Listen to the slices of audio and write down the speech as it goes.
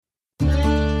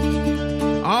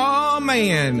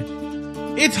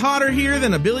man. It's hotter here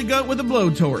than a billy goat with a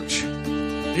blowtorch.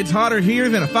 It's hotter here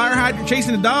than a fire hydrant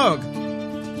chasing a dog.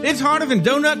 It's hotter than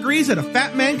donut grease at a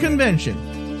fat man convention.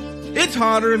 It's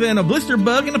hotter than a blister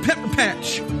bug in a pepper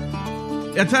patch.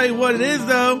 I'll tell you what it is,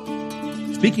 though.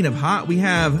 Speaking of hot, we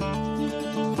have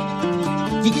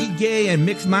Geeky Gay and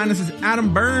Mixed Minus's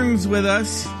Adam Burns with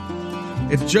us.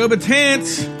 It's Joe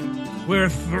Betance. We're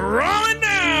throwing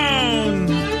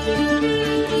down.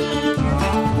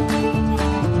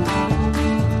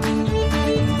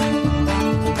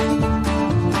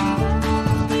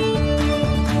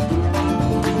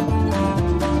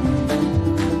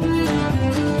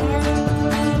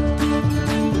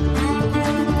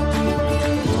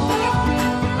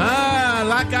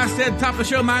 Like I said, top of the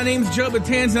show, my name's Joe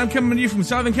Betance, and I'm coming to you from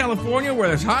Southern California,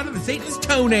 where it's hotter than Satan's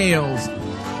toenails.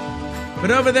 But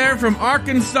over there from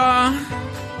Arkansas,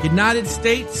 United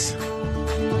States,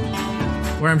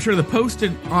 where I'm sure the post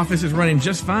office is running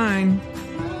just fine,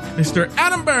 Mr.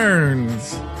 Adam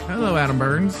Burns. Hello, Adam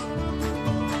Burns.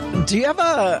 Do you have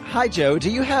hi Joe, do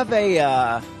you have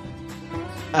a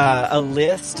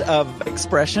list of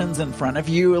expressions in front of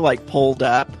you, like pulled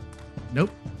up?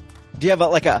 Nope. Do you have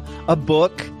a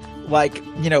book, like,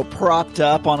 you know, propped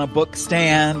up on a book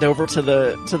stand over to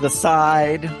the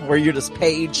side, where you just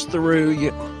page through,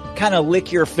 you kind of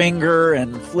lick your finger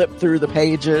and flip through the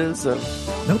pages of...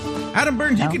 Nope. Adam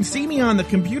Burns, no? You can see me on the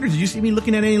computer. Did you see me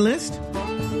looking at any list?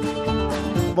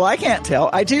 Well, I can't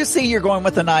tell. I do see you're going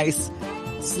with a nice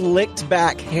slicked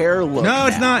back hair look. No,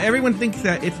 it's not. Everyone thinks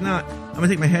that. It's not. I'm going to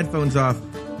take my headphones off.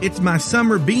 It's my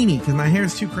summer beanie because my hair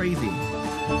is too crazy.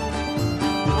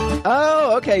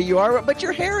 Oh, okay, you are, but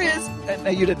your hair is, no,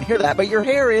 you didn't hear that, but your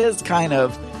hair is kind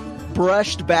of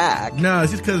brushed back. No,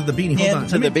 it's just because of the beanie.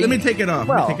 Hold on. Let me take it off.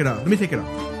 Well, Let me take it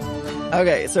off.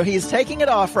 Okay, so he's taking it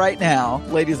off right now,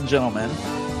 ladies and gentlemen.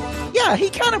 Yeah, he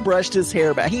kind of brushed his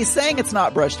hair back. He's saying it's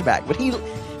not brushed back, but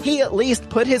he at least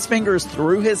put his fingers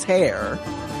through his hair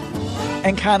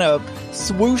and kind of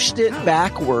swooshed it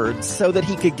backwards so that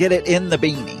he could get it in the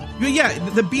beanie. Yeah,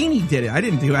 the beanie did it. I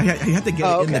didn't do it. I had to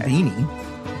get it in the beanie.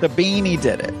 The beanie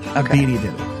did it. Okay. The beanie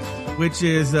did it. Which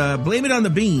is, blame it on the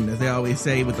bean, as they always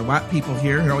say with the white people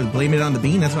here. They're always blame it on the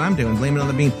bean. That's what I'm doing. Blame it on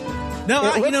the bean.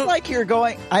 No, it looks like you're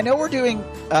going, I know we're doing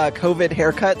COVID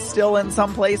haircuts still in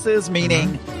some places,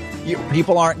 meaning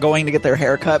people aren't going to get their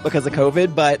hair cut because of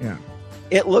COVID, but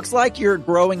it looks like you're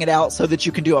growing it out so that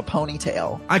you can do a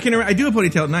ponytail. I do a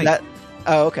ponytail at night.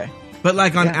 Oh, okay. But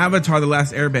like on Avatar, The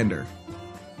Last Airbender.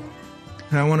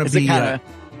 I want to be...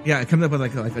 it comes up with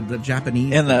like a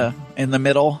Japanese in the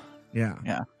middle.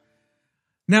 Yeah.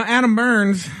 Now, Adam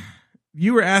Burns,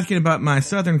 you were asking about my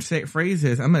Southern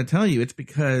phrases. I'm going to tell you, it's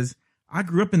because I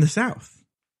grew up in the South.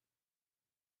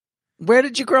 Where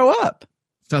did you grow up?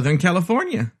 Southern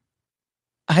California.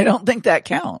 I don't think that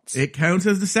counts. It counts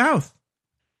as the South.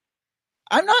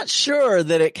 I'm not sure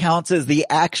that it counts as the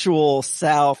actual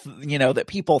South, you know, that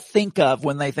people think of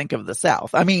when they think of the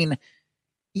South. I mean,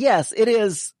 yes, it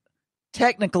is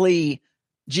technically,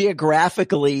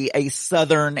 geographically, a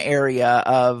southern area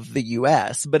of the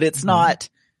U.S., but it's not,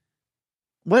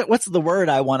 what's the word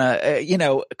I want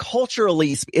to,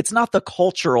 culturally, it's not the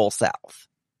cultural South.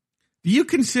 Do you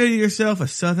consider yourself a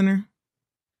Southerner?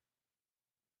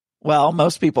 Well,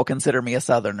 most people consider me a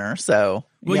Southerner, so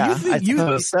I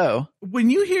suppose so. When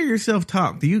you hear yourself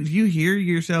talk, do you hear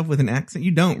yourself with an accent?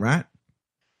 You don't, right?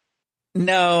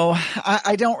 No,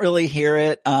 I don't really hear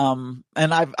it. And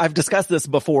I've discussed this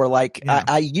before. Like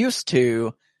I used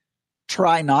to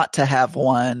try not to have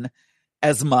one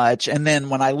as much. And then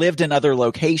when I lived in other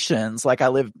locations, like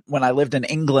when I lived in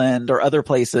England or other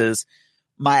places,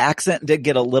 my accent did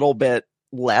get a little bit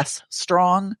less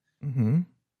strong. Mm-hmm.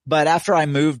 But after I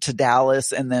moved to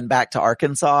Dallas and then back to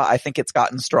Arkansas, I think it's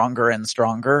gotten stronger and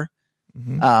stronger.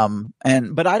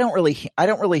 Mm-hmm. But I don't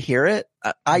really hear it.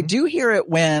 I do hear it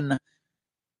when,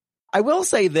 I will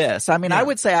say this. I mean, I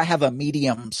would say I have a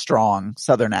medium strong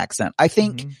Southern accent. I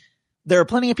think there are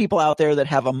plenty of people out there that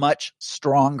have a much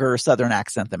stronger Southern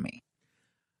accent than me.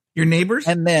 Your neighbors?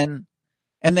 And then,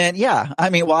 yeah, I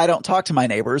mean, well, I don't talk to my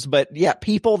neighbors, but yeah,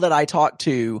 people that I talk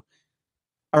to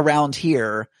around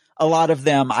here, a lot of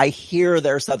them, I hear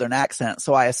their Southern accent.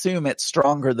 So I assume it's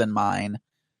stronger than mine.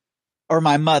 Or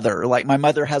my mother, like my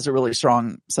mother has a really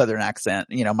strong Southern accent,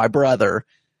 my brother.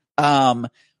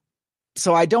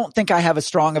 So I don't think I have as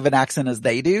strong of an accent as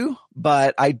they do,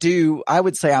 but I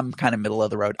would say I'm kind of middle of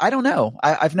the road. I don't know.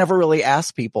 I've never really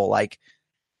asked people like,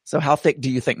 so how thick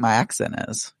do you think my accent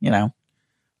is? Let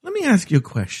me ask you a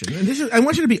question. And I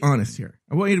want you to be honest here.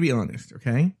 I want you to be honest.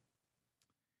 Okay.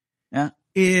 Yeah.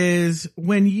 Is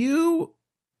when you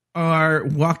are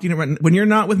walking around, when you're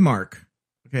not with Mark,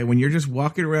 okay, when you're just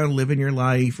walking around living your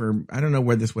life, or I don't know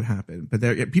where this would happen, but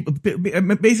there people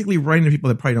basically running to people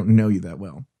that probably don't know you that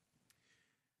well.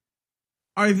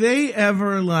 Are they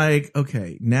ever like,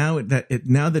 okay, now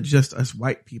that just us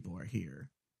white people are here,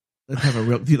 let's have a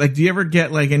real, do you ever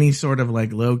get like any sort of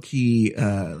like low key,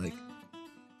 like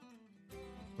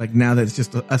now that it's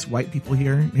just us white people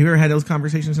here? Have you ever had those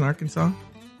conversations in Arkansas?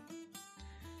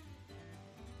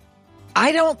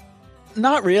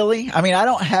 Not really. I mean, I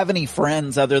don't have any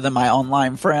friends other than my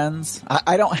online friends.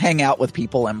 I don't hang out with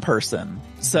people in person.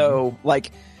 So,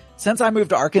 like, since I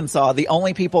moved to Arkansas, the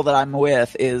only people that I'm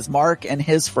with is Mark and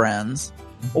his friends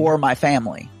or my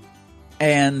family.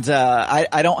 And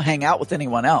I don't hang out with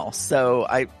anyone else. So,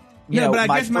 but I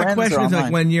guess my question is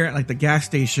like when you're at like the gas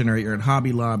station or you're at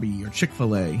Hobby Lobby or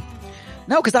Chick-fil-A.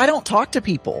 No, because I don't talk to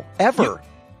people ever. Yeah.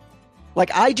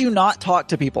 Like, I do not talk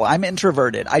to people. I'm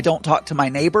introverted. I don't talk to my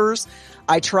neighbors.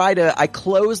 I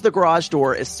close the garage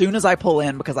door as soon as I pull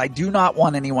in because I do not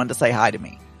want anyone to say hi to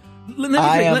me.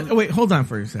 Wait, hold on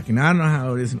for a second. I don't know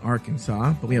how it is in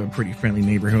Arkansas, but we have a pretty friendly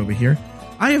neighborhood over here.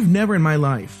 I have never in my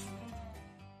life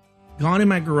gone in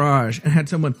my garage and had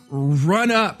someone run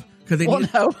up because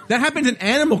that happens in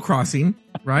Animal Crossing,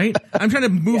 right? I'm trying to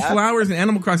move flowers in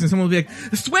Animal Crossing. Someone will be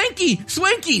like,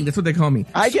 Swanky. That's what they call me.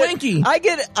 Swanky. I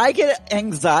get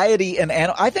anxiety and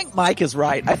I think Mike is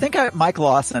right. I think Mike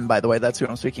Lawson, by the way, that's who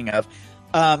I'm speaking of.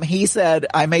 He said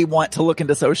I may want to look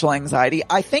into social anxiety.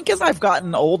 I think as I've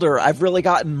gotten older, I've really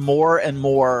gotten more and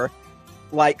more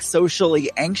like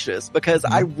socially anxious because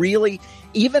I really,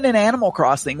 even in Animal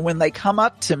Crossing, when they come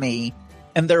up to me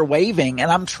and they're waving and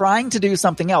I'm trying to do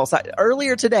something else.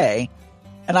 Earlier today,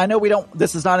 and I know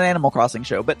this is not an Animal Crossing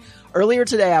show, but earlier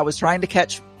today I was trying to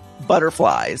catch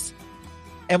butterflies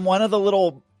and one of the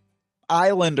little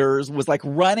islanders was like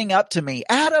running up to me,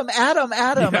 Adam.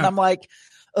 Yeah. And I'm like,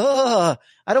 I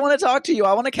don't want to talk to you.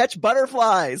 I want to catch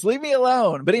butterflies. Leave me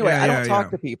alone. But anyway, I don't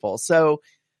talk to people. So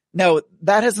no,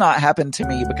 that has not happened to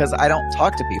me because I don't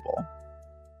talk to people.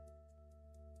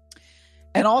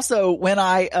 And also when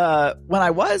I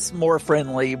was more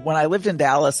friendly, when I lived in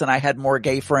Dallas and I had more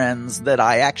gay friends that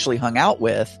I actually hung out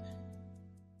with,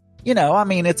 I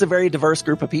mean, it's a very diverse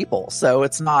group of people. So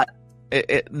it's not,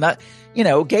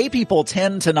 gay people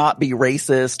tend to not be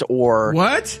racist or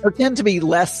tend to be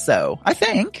less so, I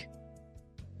think.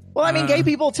 Well, I mean, gay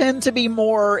people tend to be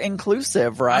more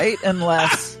inclusive, right? And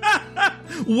less.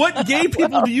 What gay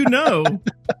people do you know?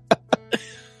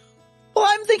 Well,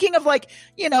 I'm thinking of like,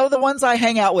 the ones I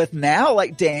hang out with now,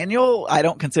 like Daniel. I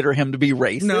don't consider him to be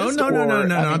racist.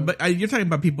 No. But you're talking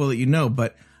about people that you know.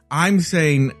 But I'm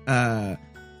saying, I've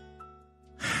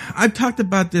talked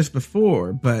about this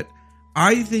before, but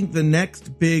I think the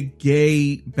next big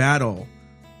gay battle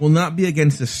will not be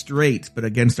against the straights, but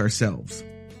against ourselves.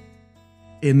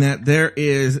 In that there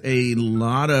is a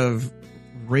lot of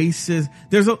racism.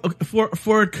 There's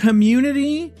for a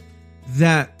community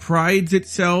that prides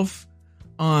itself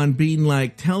on being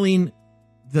like telling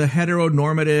the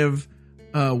heteronormative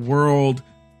world,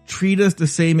 treat us the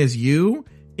same as you,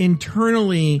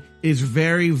 internally is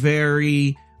very,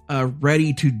 very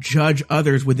ready to judge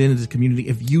others within this community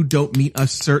if you don't meet a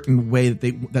certain way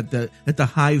that the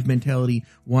hive mentality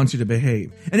wants you to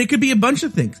behave. And it could be a bunch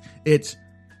of things. It's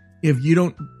if you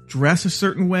don't dress a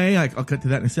certain way, I'll cut to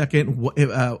that in a second.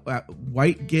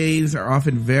 White gays are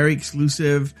often very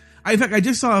exclusive. In fact, I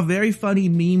just saw a very funny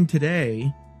meme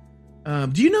today.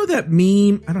 Do you know that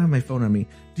meme? I don't have my phone on me.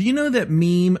 Do you know that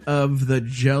meme of the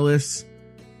jealous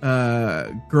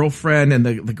girlfriend and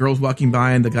the girls walking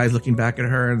by and the guys looking back at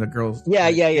her and the girls?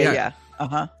 Yeah.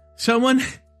 Uh-huh.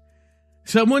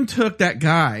 Someone took that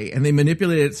guy and they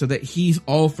manipulated it so that he's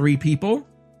all three people.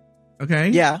 Okay?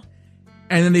 Yeah.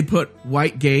 And then they put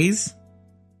white gays,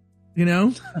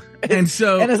 and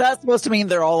so. And is that supposed to mean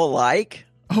they're all alike?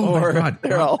 Oh my God.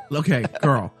 They're all. Okay,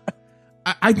 girl.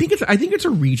 I think it's a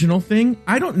regional thing.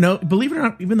 I don't know. Believe it or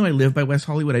not, even though I live by West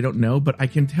Hollywood, I don't know, but I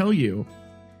can tell you,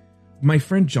 my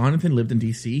friend Jonathan lived in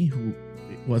DC, who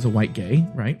was a white gay,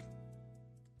 right?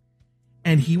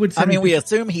 And he would send we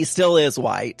assume he still is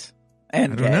white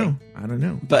and gay. I don't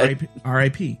know. But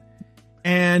R.I.P.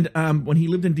 And when he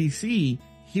lived in DC,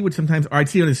 he would sometimes, or I'd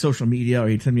see it on his social media, or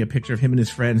he'd send me a picture of him and his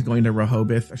friends going to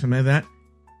Rehoboth or something like that.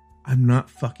 I'm not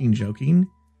fucking joking.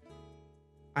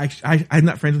 I'm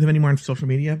not friends with him anymore on social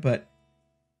media, but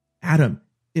Adam,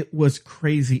 It was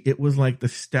crazy. It was like the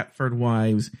Stepford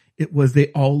Wives.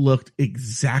 They all looked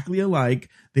exactly alike.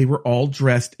 They were all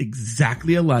dressed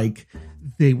exactly alike.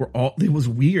 It was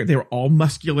weird. They were all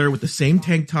muscular with the same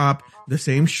tank top, the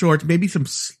same shorts, maybe some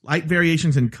slight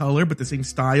variations in color, but the same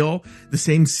style, the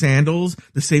same sandals,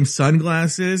 the same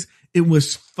sunglasses. It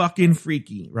was fucking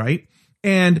freaky, right?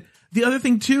 And the other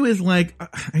thing too is like,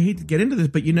 I hate to get into this,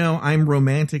 but I'm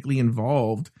romantically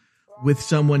involved with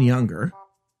someone younger.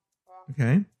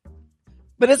 Okay.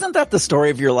 But isn't that the story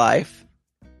of your life?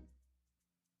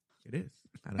 It is.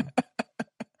 I don't know.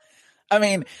 I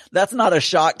mean, that's not a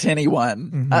shock to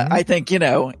anyone. Mm-hmm. I think,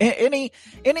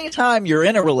 anytime you're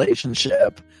in a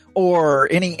relationship or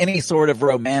any sort of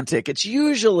romantic, it's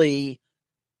usually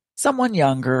someone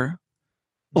younger,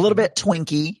 a little bit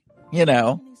twinky,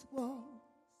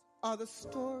 Are the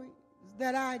stories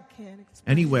that I can't explain.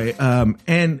 Anyway,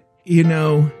 and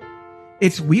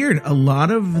it's weird. A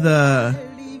lot of the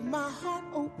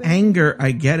anger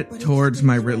I get towards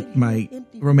my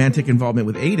romantic involvement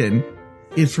with Aiden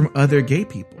is from other gay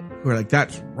people who are like,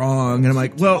 that's wrong. And I'm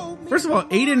like, well, first of all,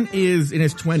 Aiden is in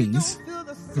his 20s,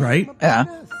 right? Yeah.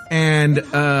 And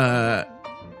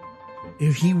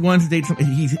if he wants to date somebody,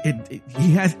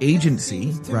 he has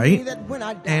agency, right?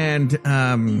 And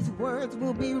who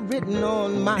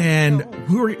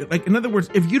are like, in other words,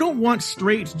 if you don't want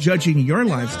straights judging your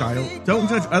lifestyle, don't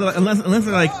judge other unless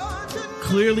they're like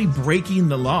clearly breaking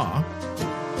the law.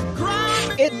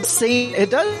 It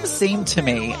does seem to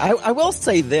me, I will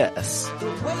say this,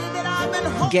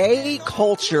 gay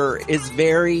culture is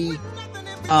very,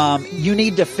 you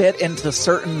need to fit into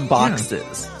certain boxes.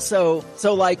 Yeah.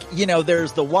 So like,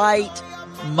 there's the white,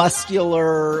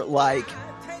 muscular, like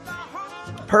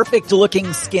perfect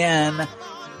looking skin,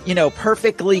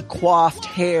 perfectly coiffed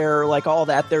hair, like all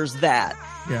that. There's that.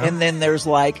 Yeah. And then there's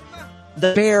like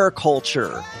the bear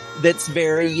culture. That's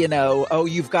very,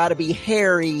 you've got to be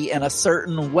hairy and a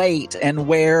certain weight and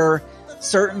wear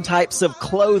certain types of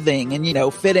clothing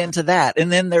and, fit into that.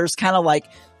 And then there's kind of like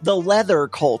the leather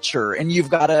culture and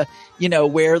you've got to,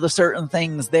 wear the certain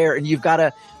things there and you've got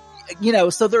to,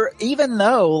 so there, even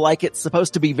though like it's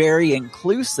supposed to be very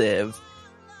inclusive,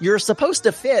 you're supposed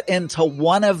to fit into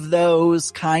one of those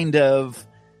kind of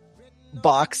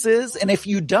boxes. And if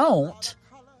you don't,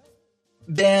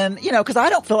 then, because I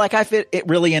don't feel like I fit it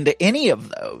really into any of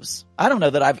those. I don't know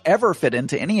that I've ever fit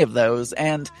into any of those.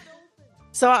 And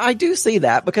so I do see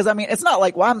that because it's not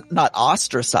like, well, I'm not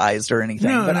ostracized or anything,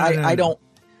 but I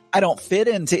don't fit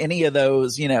into any of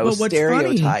those,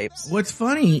 stereotypes. What's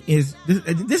funny is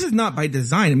this is not by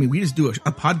design. I mean, we just do a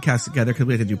podcast together because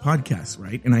we have to do podcasts,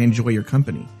 right? And I enjoy your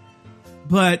company.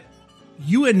 But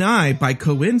you and I, by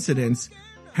coincidence,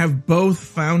 have both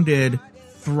founded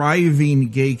thriving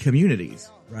gay communities,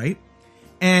 right?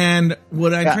 And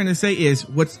what I'm trying to say is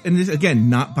and this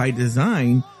again, not by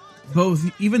design,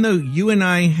 even though you and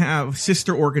I have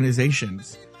sister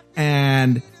organizations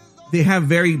and they have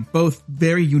both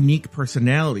very unique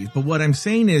personalities, but what I'm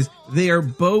saying is they are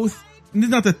both, and this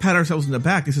is not to pat ourselves in the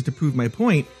back, this is to prove my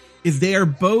point, is they are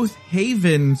both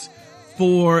havens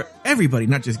for everybody,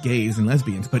 not just gays and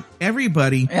lesbians, but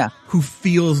everybody who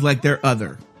feels like they're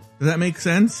other. Does that make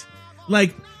sense?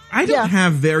 Like, I don't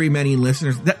have very many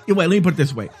listeners. Let me put it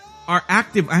this way. I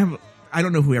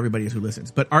don't know who everybody is who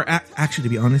listens, but actually, to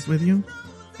be honest with you,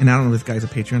 and I don't know if this guy's a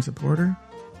Patreon supporter,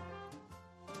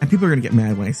 and people are going to get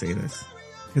mad when I say this,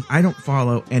 because I don't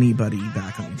follow anybody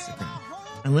back on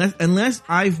Instagram. Unless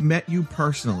I've met you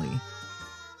personally,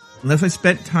 unless I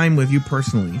spent time with you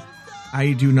personally,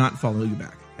 I do not follow you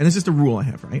back. And it's just a rule I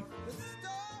have, right?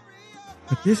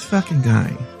 But this fucking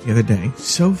guy, the other day,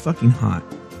 so fucking hot,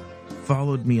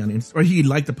 followed me on Instagram, or he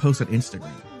liked the post on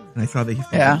Instagram, and I saw that he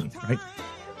followed me, right?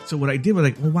 So what I did was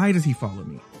like, well, why does he follow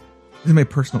me? This is my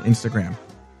personal Instagram.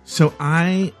 So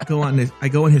I go on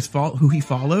who he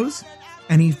follows,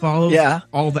 and he follows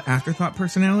all the Afterthought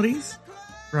personalities,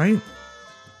 right?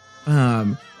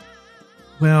 Well,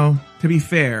 to be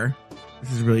fair,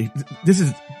 this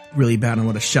is really bad on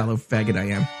what a shallow faggot I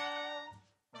am.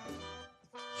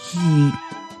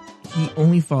 He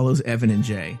only follows Evan and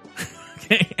Jay.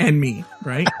 And me,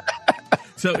 right?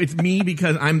 So it's me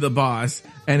because I'm the boss,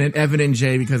 and then Evan and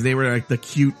Jay because they were like the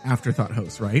cute Afterthought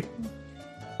hosts, right?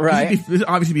 Right. This is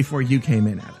obviously before you came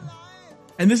in, Adam.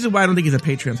 And this is why I don't think he's a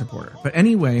Patreon supporter. But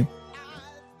anyway,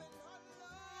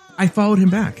 I followed him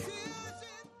back.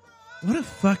 What a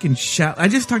fucking shallow... I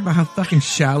just talked about how fucking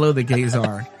shallow the gays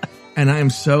are. And I am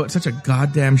such a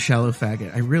goddamn shallow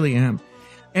faggot. I really am.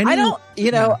 And I don't,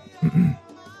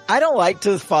 I don't like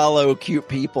to follow cute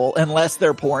people unless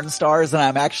they're porn stars and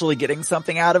I'm actually getting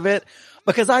something out of it.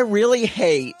 because I really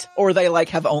hate, or they like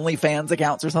have OnlyFans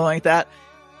accounts or something like that.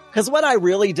 Because what I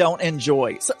really don't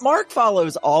enjoy, so Mark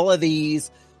follows all of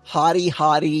these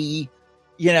hottie,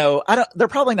 you know, they're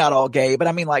probably not all gay, but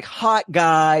I mean like hot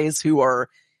guys who are,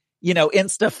 you know,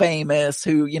 Insta famous,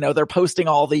 who, you know, they're posting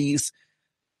all these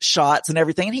shots and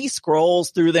everything, and he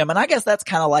scrolls through them. And I guess that's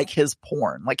kind of like his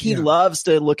porn. Like he loves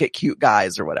to look at cute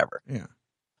guys or whatever. Yeah.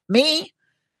 Me,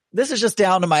 this is just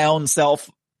down to my own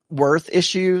self-worth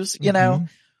issues, you know?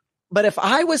 But if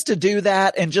I was to do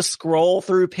that and just scroll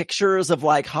through pictures of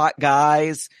like hot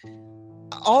guys,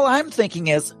 all I'm thinking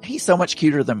is, he's so much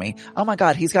cuter than me. Oh my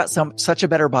God, he's got such a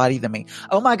better body than me.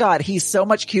 Oh my God, he's so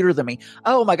much cuter than me.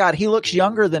 Oh my God, he looks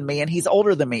younger than me and he's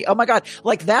older than me. Oh my God.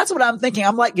 Like that's what I'm thinking.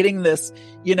 I'm like getting this,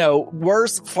 you know,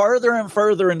 worse, farther and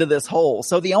further into this hole.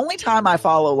 So the only time I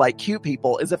follow like cute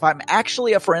people is if I'm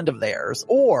actually a friend of theirs,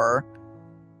 or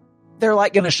they're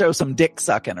like going to show some dick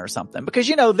sucking or something, because,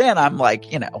 you know, then I'm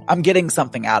like, you know, I'm getting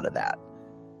something out of that.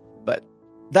 But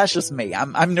that's just me.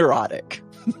 I'm neurotic.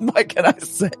 What can I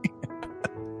say?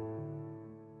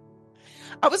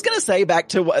 I was going to say, back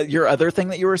to your other thing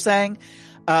that you were saying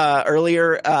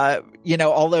earlier, you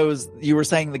know, all those, you were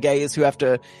saying the gays who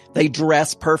they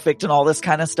dress perfect and all this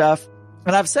kind of stuff.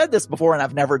 And I've said this before and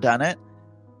I've never done it.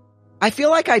 I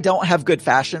feel like I don't have good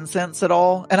fashion sense at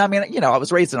all. And I mean, you know, I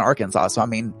was raised in Arkansas, so I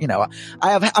mean, you know,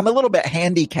 I'm a little bit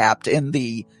handicapped in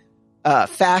the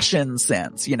fashion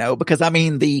sense, you know, because I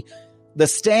mean, the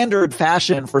standard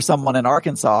fashion for someone in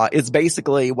Arkansas is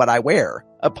basically what I wear,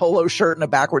 a polo shirt and a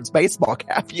backwards baseball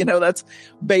cap. You know, that's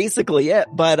basically it.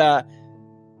 But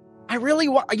I really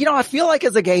you know, I feel like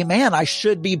as a gay man, I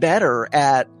should be better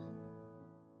at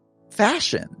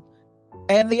fashion.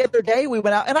 And the other day we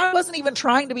went out, and I wasn't even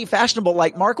trying to be fashionable.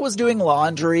 Like Mark was doing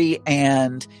laundry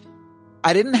and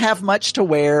I didn't have much to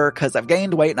wear because I've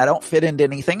gained weight and I don't fit into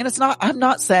anything. And I'm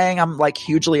not saying I'm like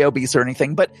hugely obese or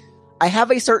anything, but I have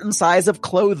a certain size of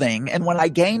clothing. And when I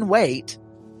gain weight,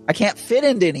 I can't fit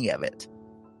into any of it.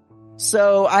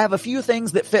 So I have a few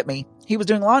things that fit me. He was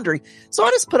doing laundry. So I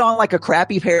just put on like a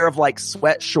crappy pair of like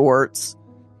sweat shorts.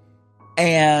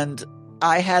 And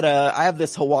I have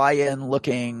this Hawaiian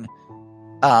looking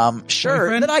shirt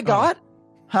boyfriend? That I got.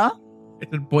 Huh?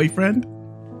 It's a boyfriend?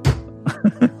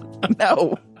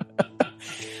 No.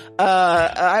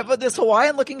 I put this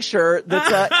Hawaiian looking shirt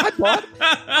that's,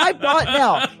 I bought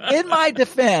now, in my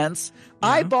defense,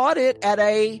 I bought it at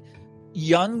a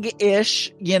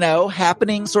young-ish, you know,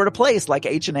 happening sort of place like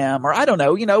H&M, or I don't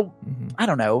know, you know, I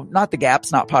don't know, not the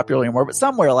Gap's not popular anymore, but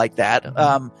somewhere like that.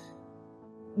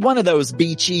 One of those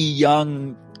beachy,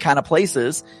 young kind of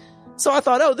places. So I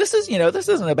thought, oh, this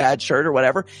isn't a bad shirt or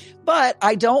whatever, but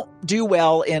I don't do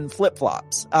well in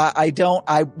flip-flops.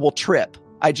 I will trip.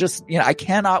 I just, you know, I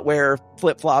cannot wear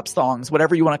flip-flops, thongs,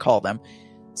 whatever you want to call them.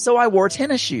 So I wore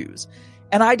tennis shoes,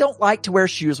 and I don't like to wear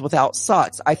shoes without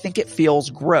socks. I think it feels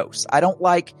gross. I don't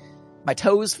like, my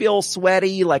toes feel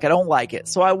sweaty. Like I don't like it.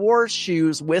 So I wore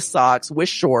shoes with socks, with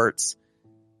shorts,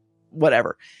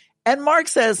 whatever. And Mark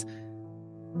says,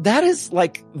 that is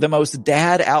like the most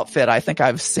dad outfit I think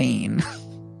I've seen.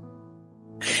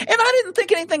 And I didn't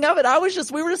think anything of it.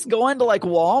 We were just going to like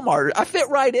Walmart. I fit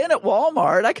right in at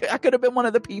Walmart. I could have been one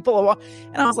of the people.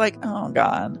 And I was like, oh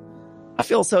God, I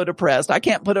feel so depressed. I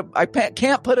can't put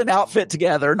an outfit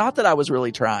together. Not that I was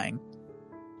really trying.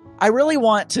 I really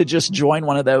want to just join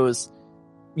one of those,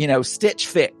 you know, Stitch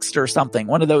Fixed or something.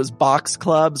 One of those box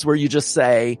clubs where you just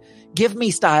say, give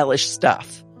me stylish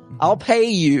stuff. I'll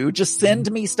pay you. Just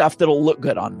send me stuff that'll look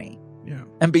good on me. Yeah.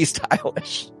 And be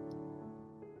stylish.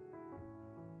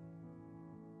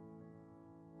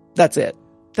 That's it.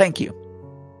 Thank you.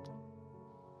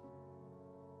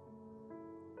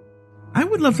 I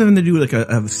would love something to do like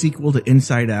a sequel to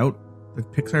Inside Out, the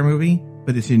Pixar movie,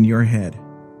 but it's in your head.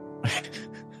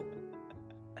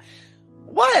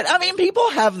 What? I mean, people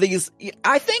have these,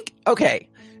 I think, okay,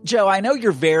 Joe, I know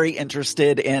you're very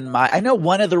interested in I know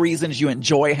one of the reasons you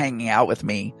enjoy hanging out with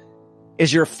me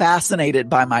is you're fascinated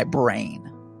by my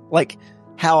brain, like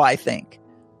how I think.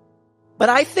 But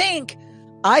I think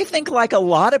like a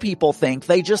lot of people think,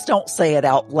 they just don't say it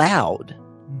out loud.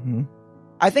 Mm-hmm.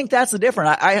 I think that's the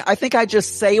difference. I think I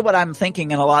just say what I'm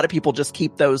thinking, and a lot of people just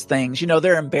keep those things. You know,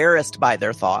 they're embarrassed by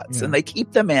their thoughts and they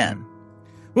keep them in.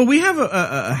 Well, we have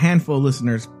a handful of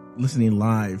listeners listening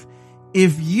live.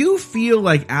 If you feel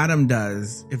like Adam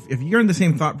does, if you're in the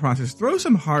same thought process, throw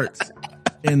some hearts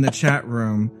in the chat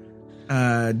room.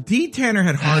 D Tanner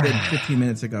had hearted 15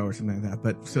 minutes ago or something like that.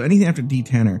 But so anything after D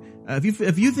Tanner,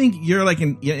 if you think you're like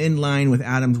in line with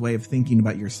Adam's way of thinking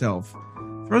about yourself,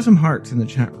 throw some hearts in the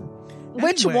chat room.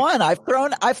 Which one? I've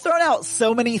thrown out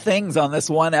so many things on this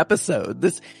one episode.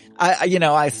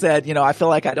 I said, I feel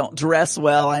like I don't dress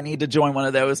well. I need to join one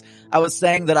of those. I was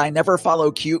saying that I never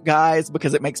follow cute guys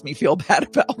because it makes me feel bad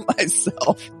about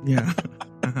myself. Yeah.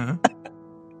 Uh-huh.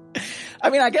 I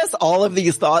mean, I guess all of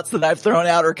these thoughts that I've thrown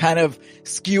out are kind of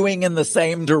skewing in the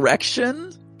same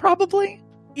direction, probably.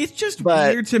 It's just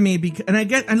weird to me because,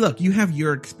 and look, you have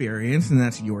your experience and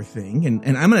that's your thing.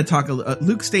 And I'm going to talk,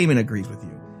 Luke Stamen agrees with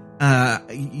you.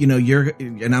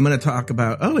 And I'm going to talk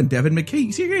about, and Devin McKay,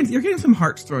 you see, you're getting some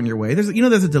hearts thrown your way. There's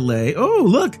a delay. Oh,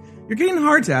 look, you're getting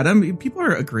hearts, Adam. People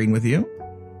are agreeing with you,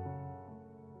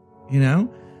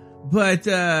 but,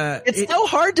 it's so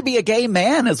hard to be a gay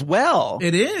man as well.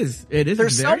 It is.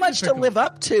 There's so much to live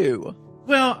up to.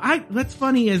 Well, what's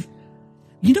funny is,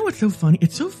 what's so funny?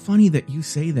 It's so funny that you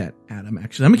say that, Adam,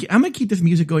 actually. I'm going to keep this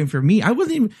music going for me.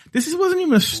 This wasn't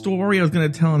even a story I was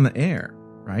going to tell on the air,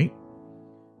 right?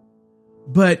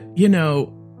 But, Aiden,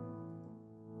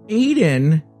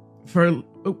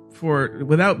 for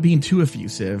without being too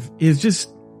effusive, is just,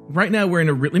 right now we're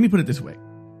let me put it this way,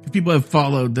 because people have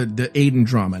followed the Aiden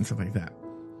drama and stuff like that.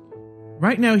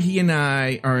 Right now, he and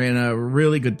I are in a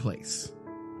really good place.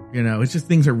 It's just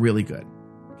things are really good.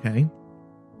 Okay?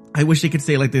 I wish they could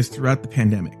stay like this throughout the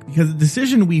pandemic, because the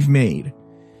decision we've made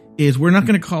is we're not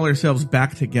going to call ourselves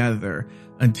back together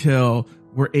until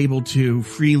we're able to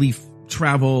freely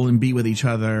travel and be with each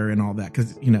other and all that.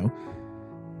 Cause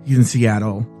he's in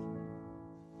Seattle.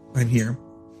 I'm here.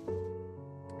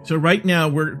 So right now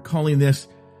we're calling this,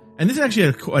 and this is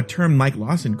actually a term Mike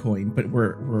Lawson coined, but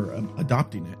we're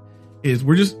adopting it, is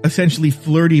we're just essentially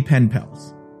flirty pen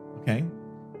pals. Okay.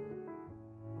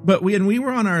 But when we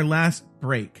were on our last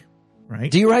break,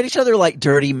 right? Do you write each other like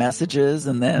dirty messages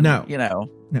and then, no.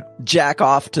 jack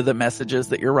off to the messages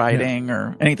that you're writing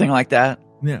or anything like that?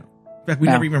 No. In fact, we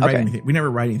never even write anything. We never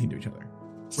write anything to each other.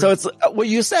 So it's,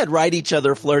 you said write each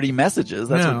other flirty messages.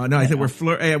 That's I said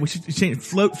we should change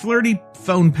flirty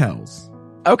phone pals.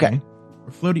 Okay.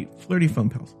 We're flirty phone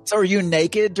pals. So are you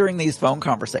naked during these phone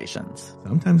conversations?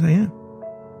 Sometimes I am.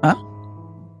 Huh?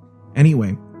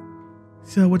 Anyway,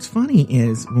 so what's funny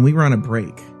is when we were on a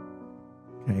break,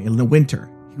 okay, in the winter,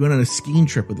 he went on a skiing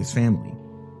trip with his family.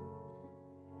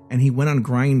 And he went on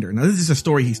Grindr. Now, this is a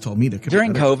story he's told me.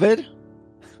 During COVID?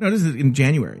 No, this is in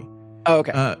January. Oh,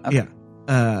 okay. Yeah.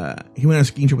 He went on a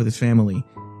skiing trip with his family,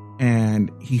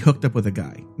 and he hooked up with a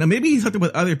guy. Now, maybe he's hooked up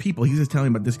with other people. He's just telling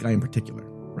about this guy in particular,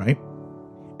 right?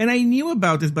 And I knew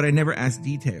about this, but I never asked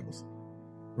details,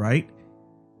 right?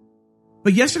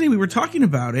 But yesterday we were talking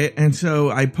about it, and so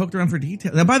I poked around for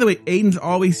details. Now, by the way, Aiden's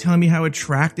always telling me how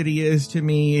attracted he is to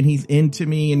me, and he's into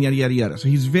me, and yada, yada, yada. So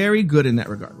he's very good in that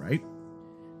regard, right?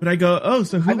 But I go,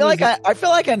 so who I feel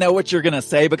like I know what you're going to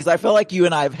say, because I feel like you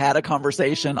and I have had a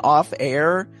conversation off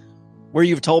air where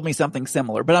you've told me something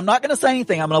similar, but I'm not going to say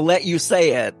anything. I'm going to let you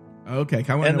say it. Okay.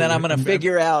 And then I'm going to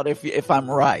figure out if I'm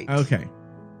right. Okay.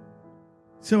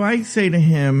 So I say to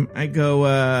him, I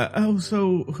go,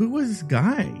 so who was this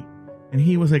guy? And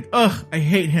he was like, ugh, I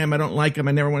hate him. I don't like him.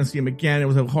 I never want to see him again. It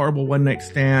was a horrible one night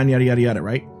stand, yada, yada, yada,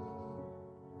 right?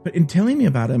 But in telling me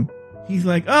about him, he's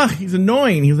like, ugh, he's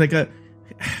annoying. He's like a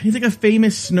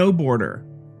famous snowboarder.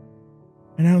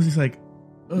 And I was just like,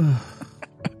 ugh.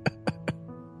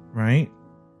 Right?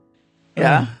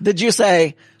 Yeah. Did you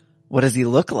say, what does he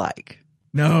look like?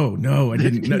 No, I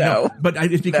didn't. No. But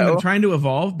it's because I'm trying to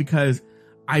evolve, because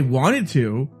I wanted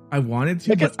to,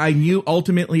 but I knew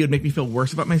ultimately it would make me feel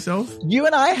worse about myself. You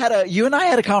and I had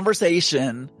a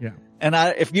conversation. Yeah. And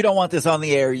if you don't want this on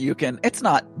the air, it's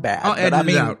not bad. I'll edit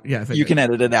it out. Yeah. You can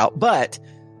edit it out. But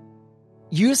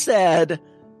you said,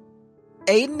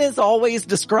 Aiden is always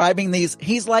describing these.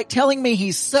 He's like telling me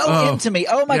he's so into me.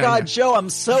 Oh my God, Joe, I'm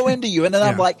so into you. And then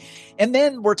I'm like, and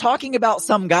then we're talking about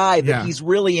some guy that he's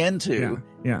really into.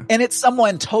 Yeah. And it's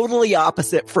someone totally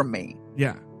opposite from me.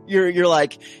 Yeah. You're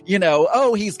like,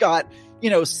 he's got,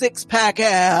 6-pack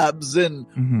abs and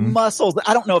muscles.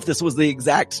 I don't know if this was the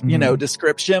exact,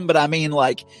 description, but I mean,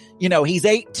 like, he's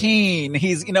 18.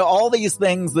 He's, all these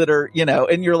things that are,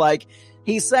 and you're like,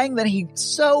 he's saying that he's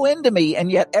so into me,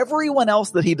 and yet everyone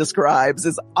else that he describes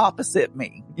is opposite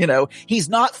me. He's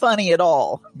not funny at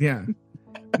all. Yeah.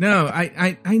 No,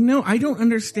 I know. I don't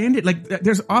understand it. Like,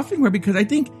 there's often where, because I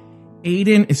think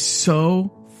Aiden is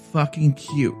so fucking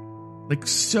cute. Like,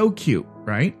 so cute,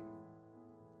 right?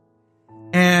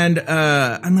 And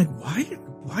I'm like,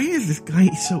 why is this guy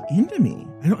so into me?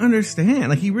 I don't understand.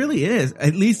 Like, he really is.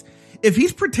 At least if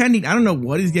he's pretending, I don't know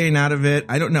what he's getting out of it.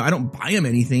 I don't know. I don't buy him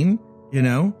anything,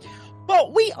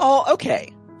 Well,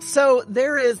 okay. So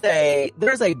there's a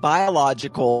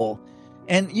biological,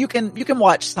 and you can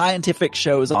watch scientific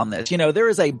shows on this. There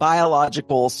is a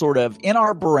biological sort of in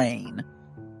our brain.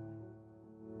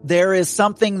 there is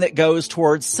something that goes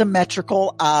towards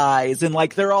symmetrical eyes, and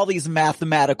like there are all these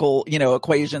mathematical,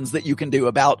 equations that you can do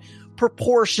about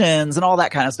proportions and all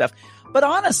that kind of stuff. But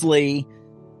honestly,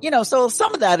 so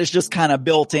some of that is just kind of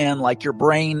built in, like your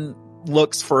brain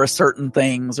looks for certain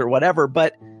things or whatever.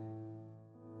 But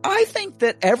I think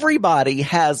that everybody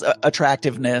has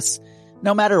attractiveness,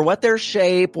 no matter what their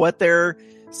shape, what their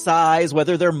size,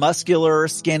 whether they're muscular or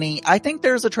skinny. I think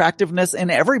there's attractiveness in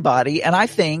everybody. And I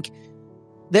think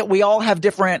that we all have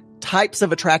different types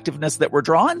of attractiveness that we're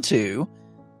drawn to.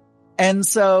 And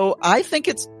so I think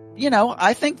it's,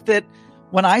 I think that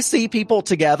when I see people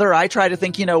together, I try to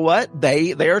think, what?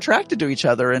 They're attracted to each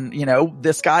other. And,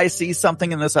 this guy sees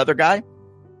something in this other guy.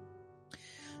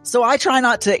 So I try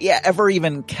not to ever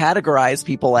even categorize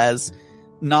people as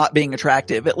not being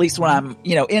attractive, at least when I'm,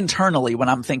 internally when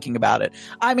I'm thinking about it.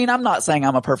 I mean, I'm not saying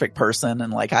I'm a perfect person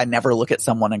and like I never look at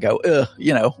someone and go,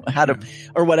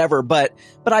 or whatever. But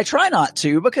I try not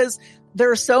to, because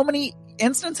there are so many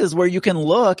instances where you can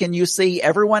look and you see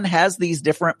everyone has these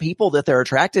different people that they're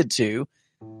attracted to.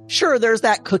 Sure, there's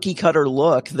that cookie cutter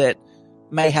look that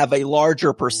may have a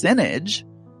larger percentage,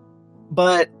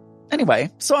 but anyway,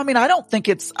 so I mean, I don't think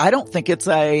it's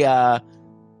a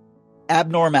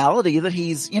abnormality that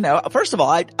he's, first of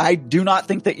all, I do not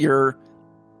think that you're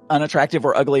unattractive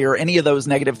or ugly or any of those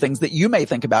negative things that you may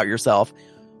think about yourself.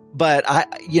 But I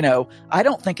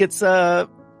don't think it's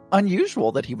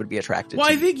unusual that he would be attracted to.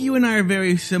 I think you and I are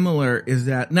very similar, is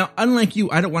that now, unlike you,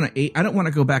 I don't want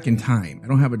to go back in time. I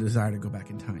don't have a desire to go back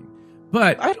in time,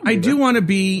 but I do want to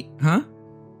be, I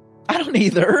don't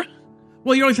either.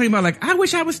 Well, you're always talking about like,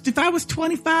 if I was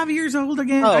 25 years old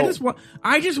again. Oh.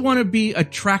 I just want to be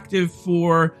attractive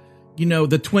for,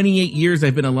 the 28 years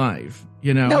I've been alive,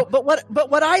 No, but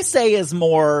what I say is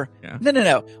more,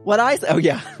 no. What I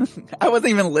I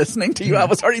wasn't even listening to you. I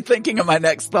was already thinking of my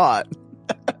next thought.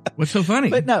 What's so funny?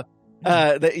 But no,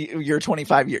 you're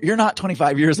 25 years, you're not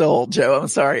 25 years old, Joe. I'm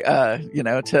sorry.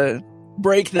 To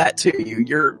break that to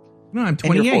you, no, I'm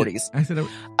 28. In your 40s. I said,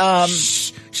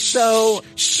 so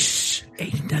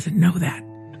Aiden doesn't know that.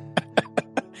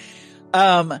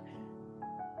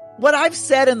 What I've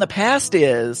said in the past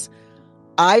is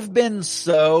I've been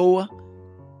so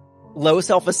low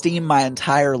self-esteem my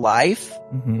entire life.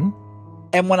 Mm-hmm.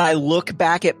 And when I look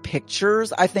back at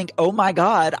pictures, I think, oh my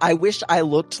God, I wish I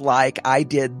looked like I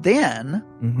did then.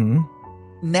 Mm-hmm.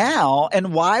 Now,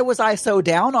 and why was I so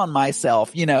down on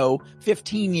myself,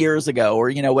 15 years ago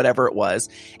or, whatever it was.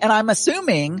 And I'm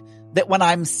assuming that when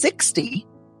I'm 60,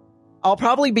 I'll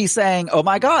probably be saying, oh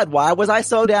my God, why was I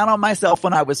so down on myself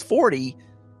when I was 40?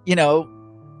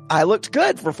 I looked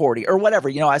good for 40 or whatever,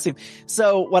 I assume.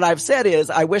 So what I've said is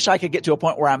I wish I could get to a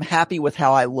point where I'm happy with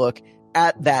how I look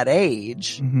at that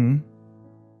age, mm-hmm.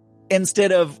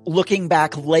 instead of looking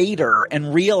back later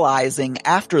and realizing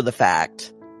after the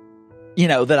fact,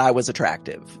 that I was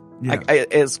attractive. Yeah.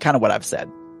 Is kind of what I've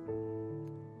said.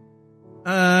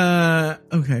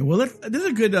 Okay. Well, this is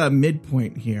a good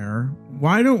midpoint here.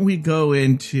 Why don't we go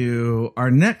into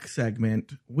our next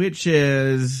segment, which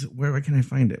is, where can I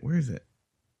find it? Where is it?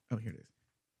 Oh, here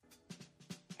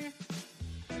it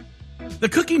is. The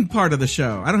cooking part of the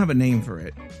show. I don't have a name for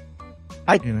it.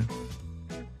 I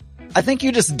think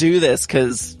you just do this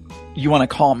because you want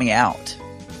to call me out.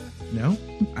 No,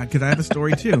 because I have a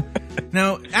story too.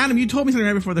 Now, Adam, you told me something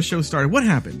right before the show started. What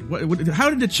happened? How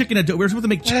did the chicken adobo? We're supposed to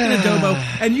make chicken adobo,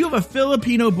 and you have a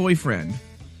Filipino boyfriend.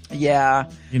 Yeah.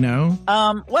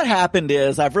 What happened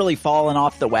is I've really fallen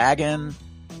off the wagon.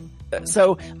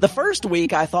 So the first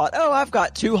week I thought, I've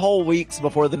got 2 whole weeks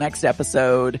before the next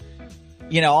episode.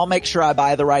 I'll make sure I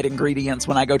buy the right ingredients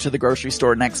when I go to the grocery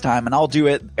store next time, and I'll do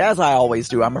it as I always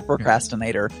do. I'm a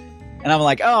procrastinator. And I'm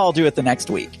like, I'll do it the next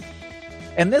week.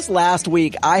 And this last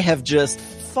week, I have just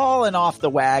fallen off the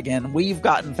wagon. We've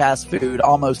gotten fast food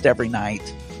almost every night.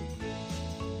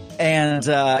 And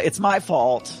it's my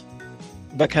fault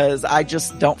because I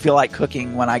just don't feel like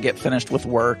cooking when I get finished with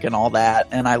work and all that.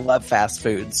 And I love fast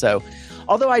food. So,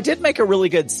 although I did make a really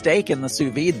good steak in the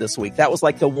sous vide this week. That was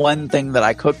like the one thing that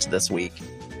I cooked this week.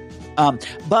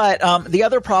 But the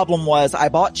other problem was I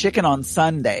bought chicken on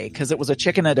Sunday because it was a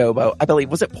chicken adobo. I believe,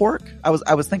 was it pork? I was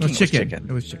thinking it was chicken.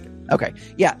 It was chicken. Okay.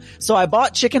 Yeah. So I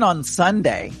bought chicken on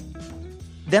Sunday.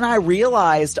 Then I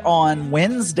realized on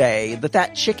Wednesday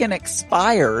that chicken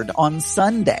expired on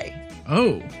Sunday.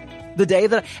 Oh. The day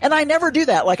and I never do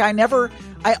that.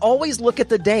 I always look at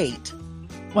the date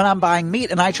when I'm buying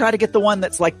meat, and I try to get the one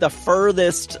that's like the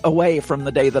furthest away from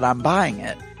the day that I'm buying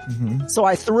it. Mm-hmm. So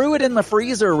I threw it in the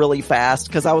freezer really fast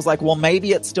because I was like, well,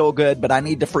 maybe it's still good, but I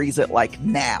need to freeze it like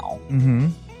now. Mm-hmm.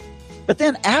 But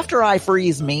then after I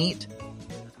freeze meat,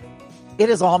 it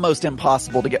is almost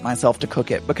impossible to get myself to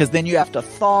cook it because then you have to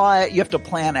thaw it, you have to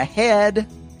plan ahead.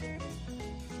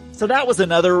 So that was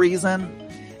another reason.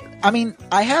 I mean,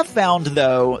 I have found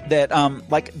though that,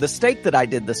 like the steak that I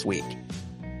did this week,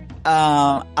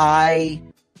 I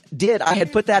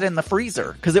had put that in the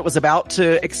freezer because it was about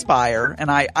to expire,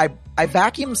 and I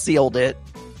vacuum sealed it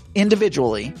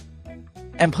individually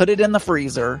and put it in the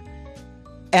freezer.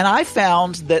 And I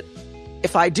found that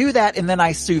if I do that and then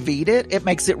I sous vide it, it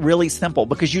makes it really simple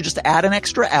because you just add an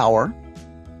extra hour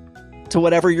to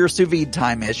whatever your sous vide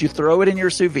time is. You throw it in your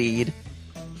sous vide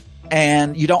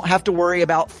and you don't have to worry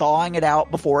about thawing it out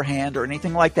beforehand or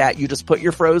anything like that. You just put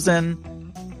your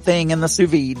frozen thing in the sous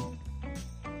vide,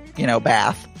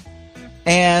 bath.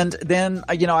 And then,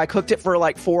 I cooked it for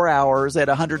like 4 hours at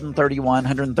 131,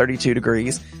 132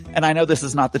 degrees. And I know this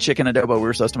is not the chicken adobo we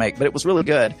were supposed to make, but it was really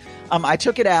good. I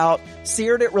took it out,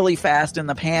 seared it really fast in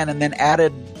the pan, and then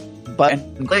added butter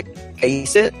and click,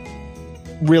 ace it.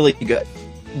 Really good.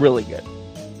 Really good.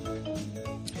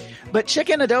 But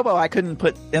chicken adobo I couldn't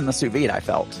put in the sous vide, I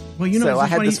felt. Well, so I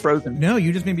had this frozen. No,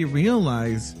 you just made me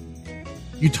realize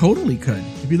you totally could.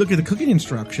 If you look at the cooking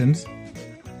instructions,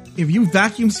 if you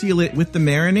vacuum seal it with the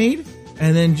marinade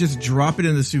and then just drop it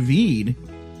in the sous vide,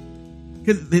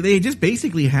 because they just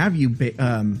basically have you braise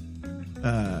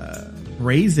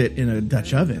it in a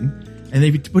Dutch oven, and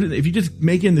if you just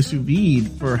make it in the sous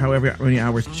vide for however many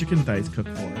hours chicken thighs cook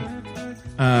for,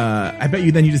 I bet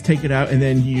you then you just take it out and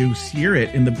then you sear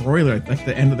it in the broiler like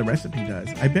the end of the recipe does.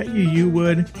 I bet you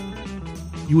would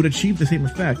achieve the same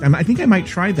effect. I think I might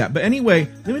try that. But anyway,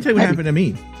 let me tell you what happened to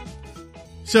me.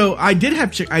 So I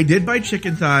did buy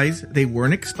chicken thighs. They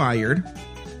weren't expired.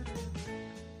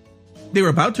 They were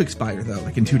about to expire though,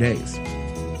 like in 2 days.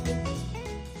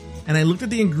 And I looked at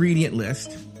the ingredient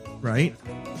list, right?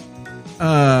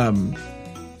 And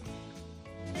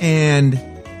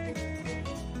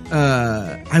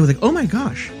I was like, oh my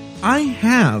gosh, I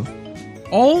have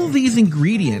all these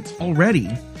ingredients already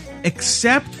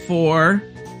except for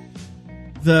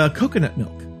the coconut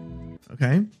milk.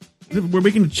 Okay? We're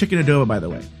making chicken adobo, by the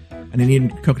way, and I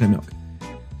need coconut milk.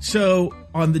 So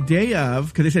on the day of,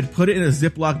 because they said put it in a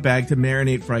Ziploc bag to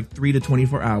marinate for like 3 to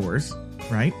 24 hours,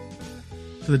 right?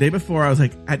 So the day before, I was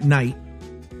like, at night,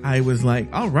 I was like,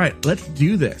 all right, let's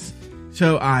do this.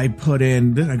 So I put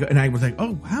in, and I was like,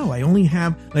 oh wow, I only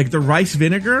have like the rice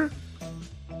vinegar.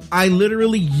 I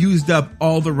literally used up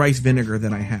all the rice vinegar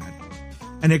that I had.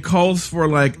 And it calls for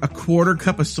like a 1/4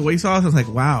 cup of soy sauce. I was like,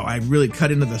 wow, I really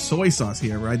cut into the soy sauce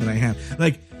here, right? That I have.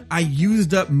 Like, I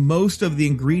used up most of the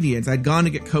ingredients. I'd gone to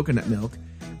get coconut milk,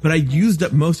 but I used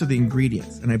up most of the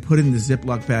ingredients. And I put it in the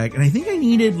Ziploc bag. And I think I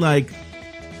needed like,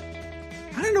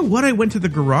 I don't know what I went to the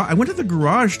garage. I went to the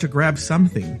garage to grab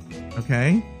something.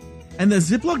 Okay. And the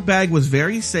Ziploc bag was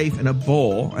very safe in a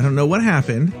bowl. I don't know what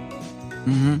happened.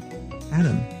 Mm-hmm.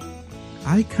 Adam,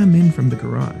 I come in from the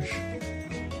garage.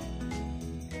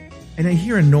 And I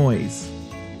hear a noise.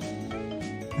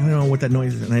 I don't know what that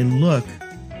noise is. And I look.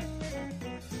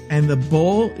 And the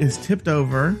bowl is tipped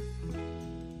over.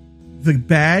 The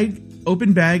bag,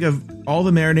 open bag of all the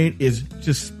marinade is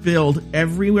just spilled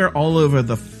everywhere, all over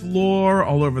the floor,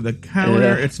 all over the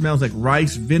counter. Yeah. It smells like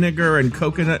rice vinegar and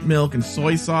coconut milk and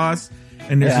soy sauce.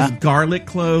 And there's this garlic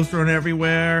cloves thrown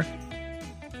everywhere.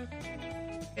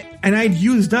 And I'd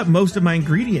used up most of my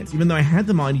ingredients. Even though I had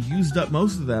them all, I'd used up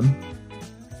most of them.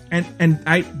 And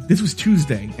this was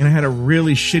Tuesday, and I had a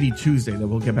really shitty Tuesday that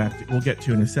we'll get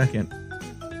to in a second.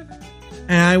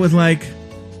 And I was like,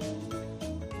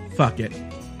 fuck it.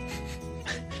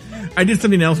 I did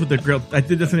something else with the grill. I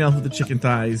did something else with the chicken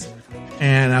thighs,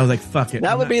 and I was like, fuck it.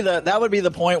 That would be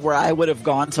the point where I would have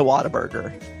gone to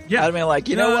Whataburger. Yeah. I'd be like,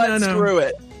 you know what? Screw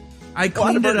it. I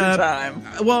cleaned it up. Time.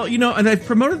 Well, and I've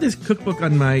promoted this cookbook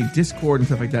on my Discord and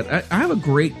stuff like that. I have a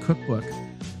great cookbook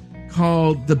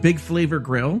called The Big Flavor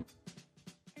Grill,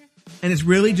 and it's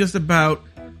really just about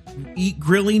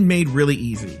grilling made really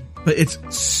easy, but it's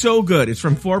so good. It's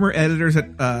from former editors at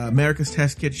America's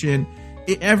Test Kitchen.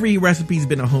 Every recipe's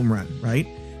been a home run, right?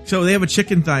 So they have a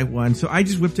chicken thigh one, so I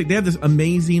just whipped it. They have this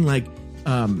amazing like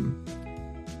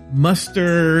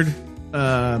mustard.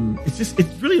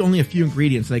 It's really only a few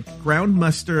ingredients, like ground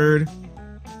mustard,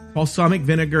 balsamic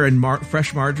vinegar, and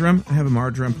fresh marjoram. I have a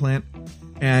marjoram plant.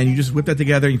 And you just whip that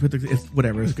together and you put it's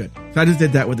whatever, it's good. So I just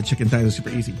did that with the chicken thighs. It was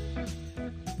super easy.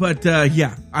 But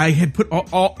I had put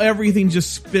everything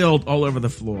just spilled all over the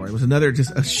floor. It was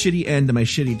just a shitty end to my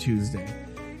shitty Tuesday.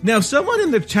 Now, someone in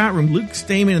the chat room, Luke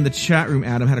Stamen in the chat room,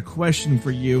 Adam, had a question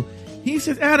for you. He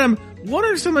says, Adam, what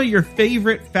are some of your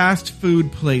favorite fast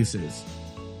food places?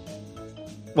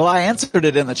 Well, I answered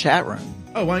it in the chat room.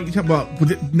 Oh, why don't you talk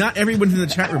about? Not everyone's in the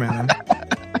chat room, Adam.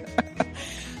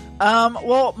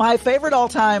 Well, my favorite all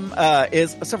time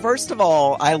is, so first of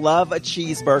all, I love a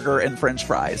cheeseburger and French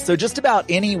fries. So just about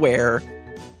anywhere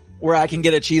where I can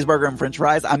get a cheeseburger and French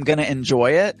fries, I'm going to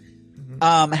enjoy it.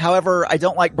 However, I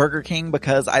don't like Burger King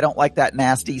because I don't like that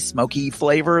nasty smoky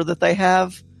flavor that they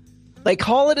have. They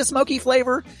call it a smoky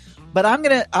flavor, but I'm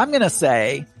going to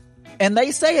say, and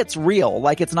they say it's real,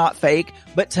 like it's not fake,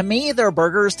 but to me, their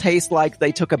burgers taste like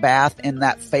they took a bath in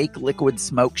that fake liquid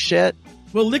smoke shit.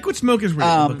 Well, liquid smoke is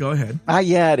real, but go ahead.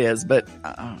 Yeah, it is, but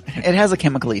it has a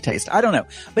chemically taste. I don't know.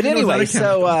 But anyway,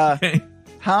 so, okay.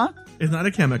 Huh? It's not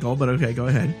a chemical, but okay, go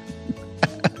ahead.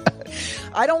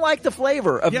 I don't like the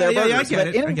flavor of their burgers. Yeah,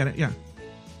 I get it, yeah.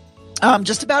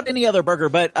 Just about any other burger,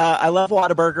 but I love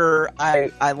Whataburger.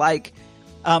 I like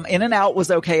In-N-Out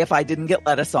was okay if I didn't get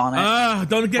lettuce on it.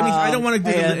 Don't get me. I don't want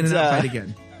to do the In-N-Out fight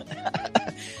again.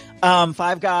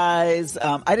 Five Guys.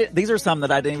 These are some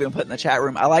that I didn't even put in the chat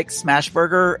room. I like Smash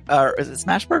Burger. Is it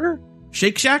Smash Burger?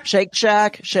 Shake Shack? Shake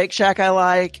Shack I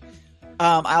like.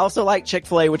 I also like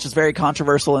Chick-fil-A, which is very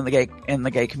controversial in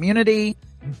the gay community.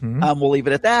 Mm-hmm. We'll leave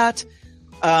it at that.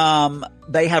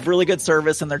 They have really good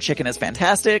service and their chicken is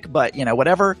fantastic, but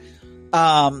whatever.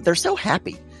 They're so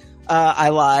happy. I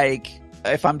like,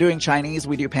 if I'm doing Chinese,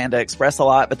 we do Panda Express a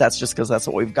lot, but that's just because that's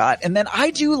what we've got. And then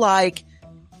I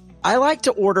like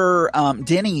to order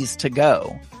Denny's to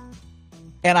go.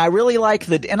 And I really like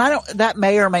that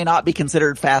may or may not be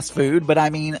considered fast food, but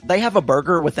I mean, they have a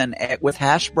burger with with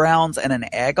hash browns and an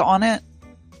egg on it.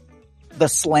 The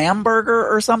Slam Burger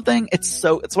or something. It's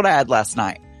what I had last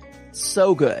night.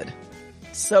 So good.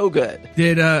 So good.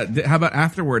 How about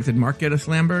afterwards? Did Mark get a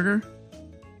Slam Burger?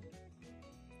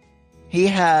 He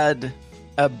had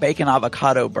a bacon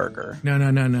avocado burger. No.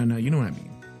 You know what I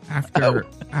mean.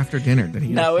 After dinner, did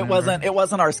he? No, it wasn't. It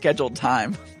wasn't our scheduled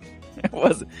time.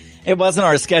 It wasn't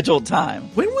our scheduled time.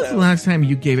 When was the last time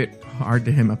you gave it hard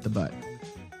to him up the butt?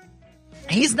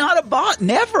 He's not a bot.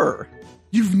 Never.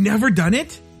 You've never done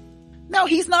it? No,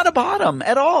 he's not a bottom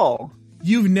at all.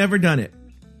 You've never done it?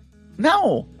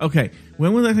 No. Okay.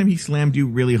 When was the last time he slammed you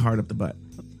really hard up the butt?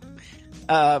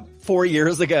 4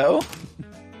 years ago.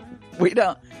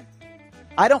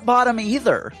 I don't bottom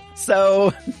either.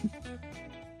 So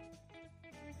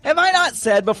have I not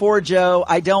said before, Joe,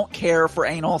 I don't care for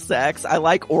anal sex. I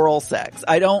like oral sex.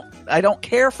 I don't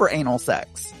care for anal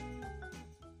sex.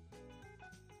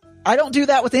 I don't do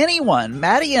that with anyone.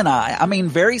 Maddie and I mean,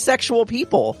 very sexual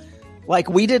people. Like,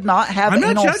 we did not have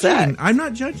anal sex. I'm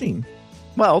not judging.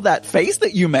 Well, that face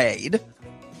that you made.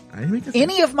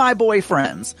 Any of my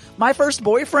boyfriends, my first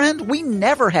boyfriend, we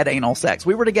never had anal sex.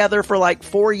 We were together for like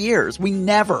 4 years. We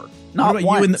never. Not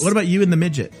once. What about you and the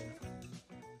midget?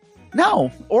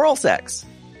 No, oral sex.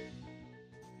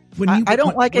 I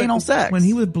don't like anal sex. When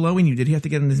he was blowing you, did he have to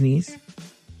get on his knees?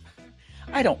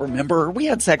 I don't remember. We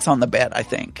had sex on the bed, I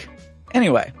think.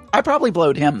 Anyway, I probably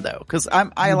blowed him though, because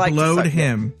I like blowed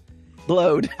him.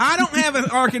 Blowed. I don't have an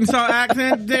Arkansas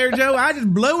accent there, Joe. I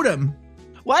just blowed him.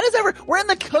 We're in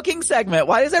the cooking segment.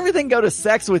 Why does everything go to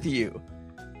sex with you?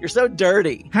 You're so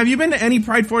dirty. Have you been to any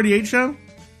Pride 48 show?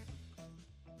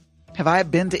 Have I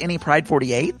been to any Pride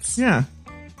 48s? Yeah.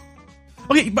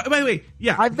 Okay, by the way,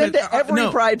 yeah. I've been to every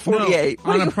Pride 48.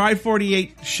 No, on a Pride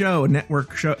 48 show, a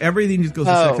network show, everything just goes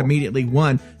to sex immediately.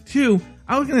 1. 2,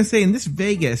 I was going to say, in this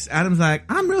Vegas, Adam's like,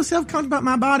 I'm real self-conscious about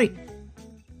my body.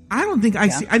 I don't think I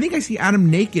think I see Adam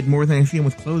naked more than I see him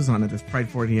with clothes on at this Pride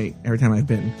 48 every time I've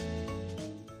been.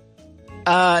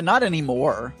 Not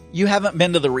anymore. You haven't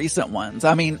been to the recent ones.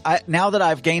 I mean, now that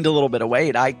I've gained a little bit of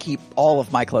weight, I keep all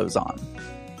of my clothes on.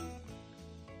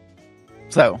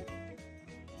 So,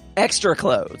 extra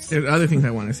clothes. There's other things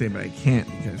I want to say, but I can't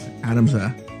because Adam's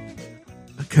a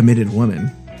committed woman.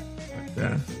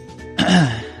 But,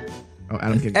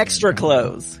 Adam's extra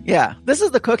clothes. Yeah. This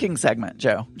is the cooking segment,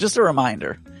 Joe. Just a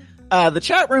reminder. The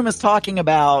chat room is talking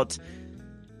about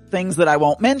things that I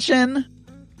won't mention.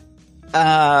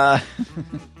 And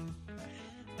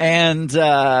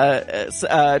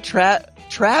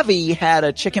Travi had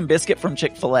a chicken biscuit from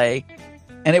Chick-fil-A,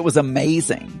 and it was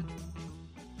amazing.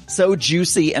 So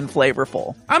juicy and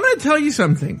flavorful. I'm going to tell you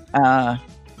something.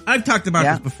 I've talked about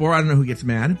this before. I don't know who gets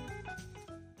mad.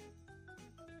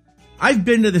 I've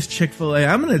been to this Chick-fil-A.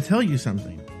 I'm going to tell you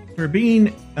something. For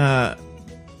being,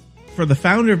 for the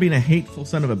founder being a hateful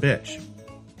son of a bitch.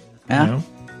 Yeah. You know?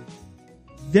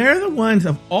 They're the ones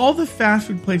of all the fast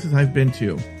food places I've been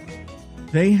to.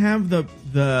 They have the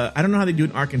I don't know how they do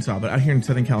it in Arkansas, but out here in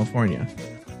Southern California,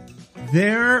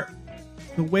 the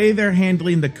way they're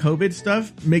handling the COVID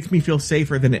stuff makes me feel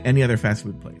safer than at any other fast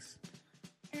food place.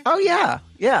 Oh yeah,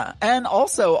 yeah. And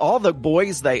also all the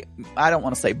boys I don't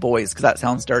want to say boys because that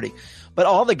sounds dirty, but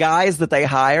all the guys that they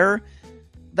hire,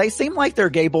 they seem like they're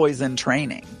gay boys in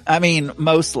training. I mean,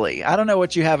 mostly. I don't know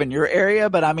what you have in your area,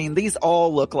 but I mean, these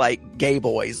all look like gay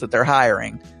boys that they're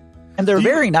hiring. And they're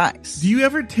very nice. Do you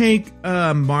ever take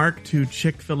Mark to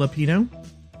Chick Filipino?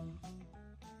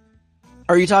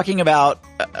 Are you talking about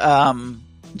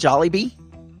Jollibee?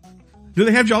 Do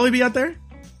they have Jollibee out there?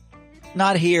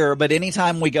 Not here, but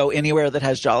anytime we go anywhere that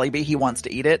has Jollibee, he wants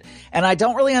to eat it. And I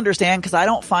don't really understand because I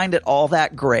don't find it all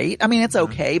that great. I mean, it's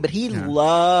okay, but he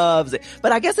loves it.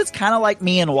 But I guess it's kind of like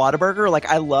me and Whataburger. Like,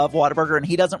 I love Whataburger, and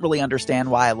he doesn't really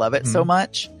understand why I love it so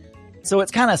much. So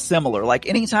it's kind of similar. Like,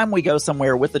 anytime we go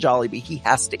somewhere with the Jollibee, he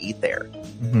has to eat there.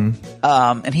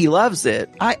 And he loves it.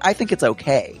 I think it's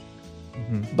okay.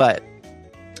 But,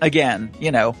 again,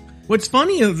 you know. What's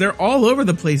funny is they're all over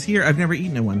the place here. I've never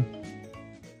eaten at one.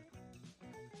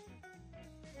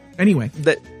 Anyway,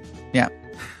 yeah.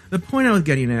 The point I was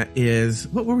getting at is,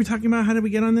 what were we talking about? How did we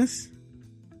get on this?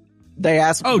 They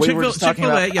asked. Oh, we were just talking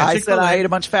about. Yeah, I said I ate a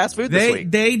bunch of fast food this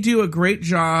week. They do a great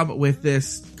job with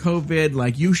this COVID.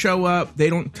 Like, you show up,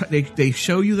 they don't. They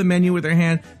show you the menu with their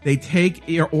hand. They take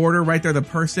your order right there. The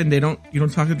person. You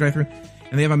don't talk to the drive-thru,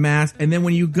 and they have a mask. And then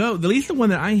when you go, at least the one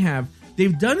that I have,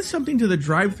 they've done something to the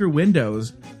drive-thru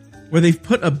windows where they've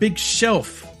put a big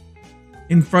shelf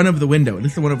in front of the window. At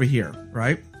least the one over here,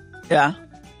 right? Yeah.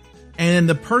 And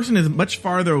the person is much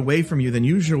farther away from you than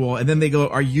usual. And then they go,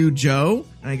 "Are you Joe?"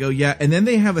 And I go, "Yeah." And then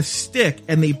they have a stick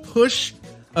and they push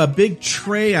a big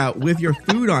tray out with your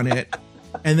food on it.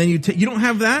 And then you don't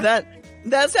have that?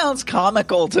 That sounds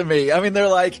comical to me. I mean, they're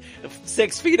like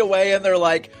 6 feet away and they're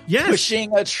like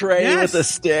pushing a tray with a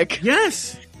stick.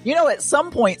 Yes. You know, at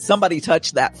some point somebody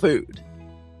touched that food.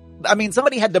 I mean,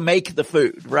 somebody had to make the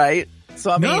food, right? So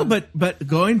I mean, no, but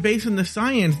going based on the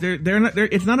science, they're not.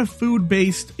 It's not a food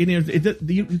based.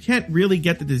 You can't really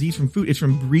get the disease from food. It's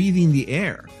from breathing the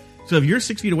air. So if you're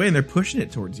 6 feet away and they're pushing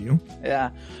it towards you, yeah.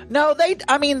 No,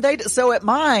 so at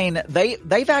mine,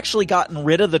 they've actually gotten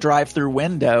rid of the drive-through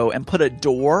window and put a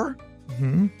door.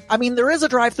 I mean, there is a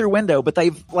drive-through window, but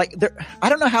they've I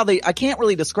don't know how I can't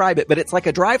really describe it, but it's like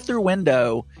a drive-through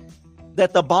window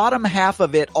that the bottom half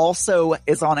of it also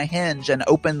is on a hinge and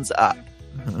opens up.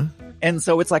 And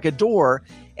so it's like a door,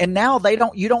 and now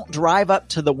you don't drive up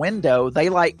to the window.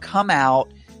 They come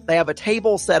out. They have a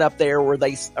table set up there where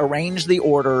they arrange the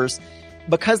orders.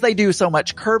 Because they do so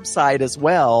much curbside as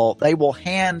well, they will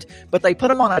but they put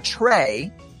them on a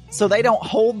tray. So they don't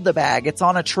hold the bag. It's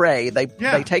on a tray. They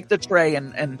take the tray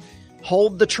and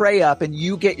hold the tray up, and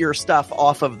you get your stuff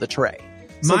off of the tray.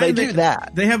 So they do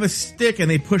that. They have a stick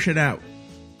and they push it out.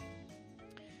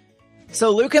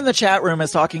 So Luke in the chat room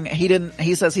is talking.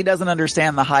 He says he doesn't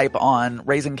understand the hype on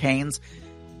Raising Cane's.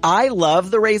 I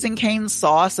love the Raising Cane's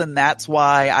sauce, and that's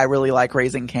why I really like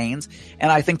Raising Cane's. And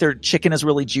I think their chicken is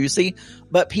really juicy.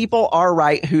 But people are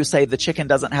right who say the chicken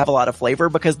doesn't have a lot of flavor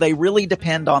because they really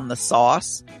depend on the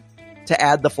sauce to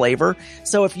add the flavor.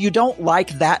 So if you don't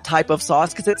like that type of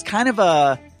sauce, because it's kind of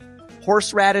a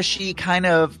horseradishy kind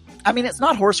of, I mean, it's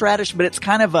not horseradish, but it's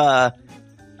kind of a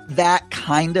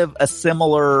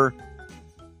similar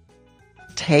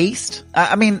taste.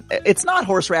 I mean, it's not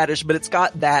horseradish, but it's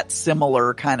got that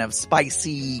similar kind of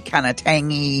spicy, kind of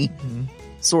tangy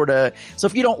sort of. So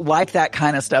if you don't like that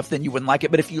kind of stuff, then you wouldn't like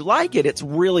it. But if you like it, it's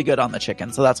really good on the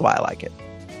chicken. So that's why I like it.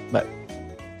 But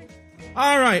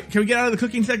all right, can we get out of the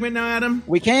cooking segment now, Adam?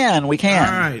 We can. All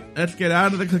right, let's get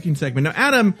out of the cooking segment now.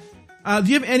 Adam, do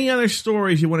you have any other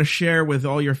stories you want to share with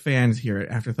all your fans here at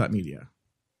Afterthought Media?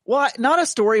 Well, not a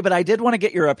story, but I did want to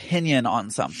get your opinion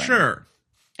on something. Sure.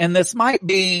 And this might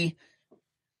be,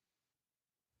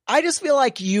 I just feel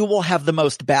like you will have the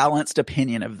most balanced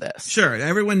opinion of this. Sure.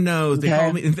 Everyone knows. Okay. They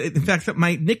call me, in fact,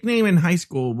 my nickname in high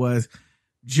school was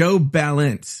Joe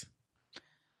Balance.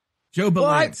 Joe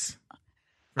Balance.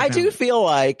 Well, I do feel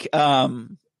like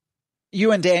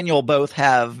you and Daniel both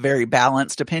have very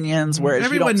balanced opinions. Whereas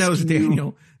everyone knows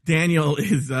Daniel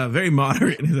is very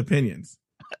moderate in his opinions.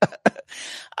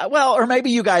 Well, or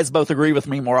maybe you guys both agree with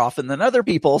me more often than other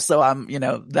people. So I'm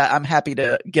happy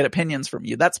to get opinions from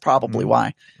you. That's probably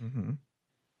why.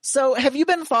 So have you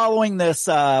been following this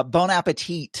Bon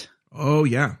Appetit? Oh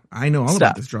yeah. I know all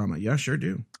about this drama. Yeah, sure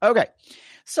do. Okay.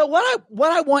 So what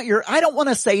I want I don't want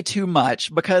to say too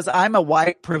much because I'm a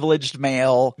white privileged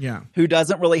male who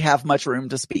doesn't really have much room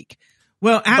to speak.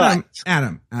 Well,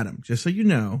 Adam, just so you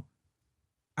know,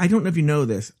 I don't know if you know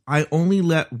this. I only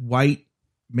let white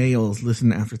males listen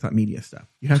to Afterthought Media stuff.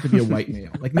 You have to be a white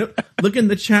male. Like, no, look in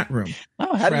the chat room.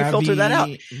 Oh, how do you filter that out?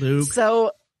 Luke.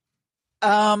 So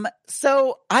I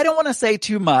don't want to say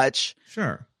too much.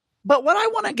 Sure. But what I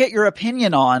want to get your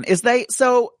opinion on is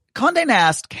so Condé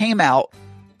Nast came out,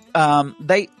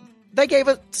 they gave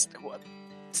a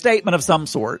statement of some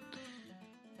sort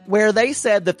where they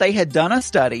said that they had done a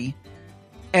study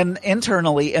and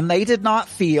internally, and they did not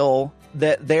feel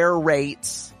that their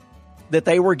rates that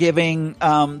they were giving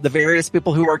the various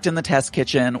people who worked in the test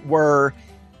kitchen were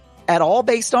at all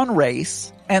based on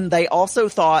race. And they also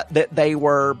thought that they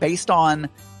were based on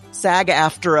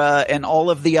SAG-AFTRA and all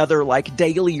of the other like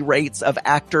daily rates of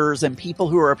actors and people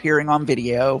who are appearing on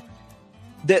video,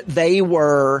 that they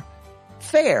were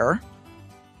fair,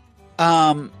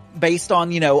 based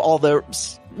on, all the,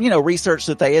 research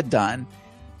that they had done.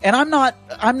 And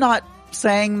I'm not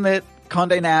saying that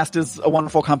Condé Nast is a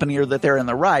wonderful company or that they're in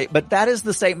the right, but that is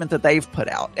the statement that they've put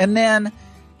out. And then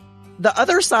the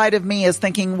other side of me is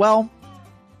thinking, well,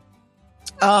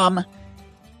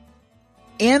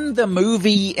 in the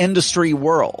movie industry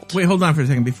world. Wait, hold on for a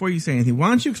second. Before you say anything, why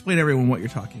don't you explain to everyone what you're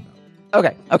talking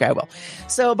about? Okay, I will.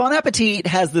 So Bon Appetit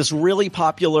has this really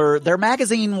popular, their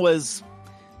magazine was,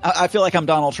 I feel like I'm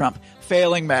Donald Trump,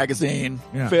 failing magazine.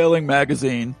 But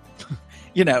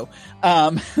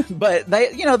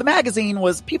they, the magazine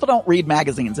was, people don't read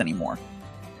magazines anymore.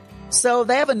 So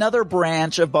they have another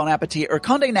branch of Bon Appetit, or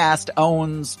Condé Nast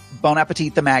owns Bon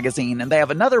Appetit, the magazine, and they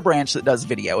have another branch that does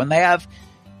video, and they have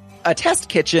a test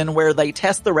kitchen where they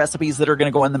test the recipes that are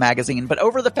going to go in the magazine. But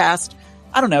over the past,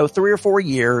 3 or 4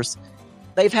 years,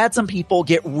 they've had some people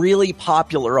get really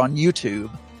popular on YouTube,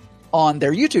 on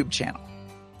their YouTube channel.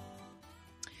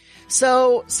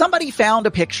 So somebody found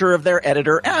a picture of their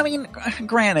editor. And I mean,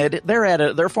 granted,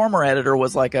 their former editor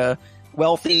was like a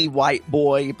wealthy white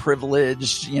boy,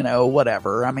 privileged,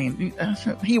 whatever. I mean,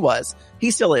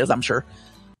 he still is, I'm sure.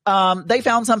 They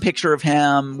found some picture of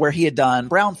him where he had done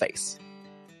brownface.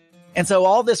 And so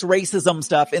all this racism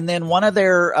stuff. And then one of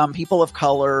their, people of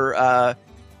color,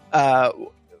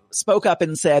 spoke up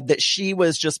and said that she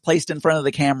was just placed in front of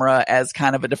the camera as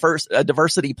kind of a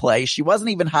diversity play. She wasn't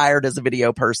even hired as a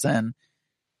video person,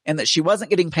 and that she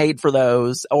wasn't getting paid for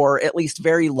those, or at least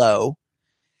very low.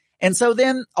 And so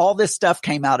then all this stuff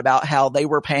came out about how they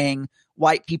were paying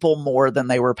white people more than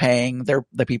they were paying the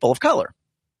people of color.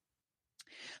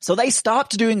 So they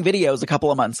stopped doing videos a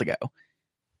couple of months ago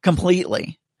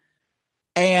completely.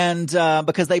 And,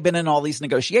 because they've been in all these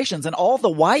negotiations, and all the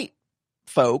white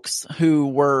folks who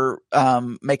were,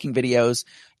 making videos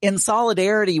in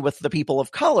solidarity with the people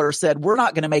of color said, we're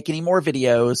not going to make any more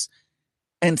videos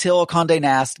until Condé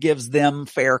Nast gives them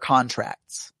fair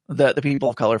contracts, the people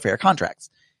of color fair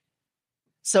contracts.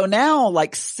 So now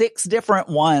like 6 different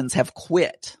ones have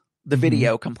quit the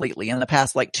video completely in the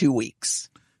past like 2 weeks.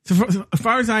 So as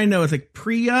far as I know, it's like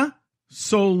Priya,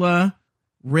 Sola,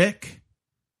 Rick,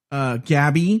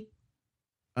 Gabby.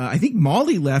 I think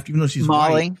Molly left, even though she's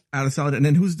white, out of solid. And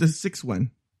then who's the 6th one?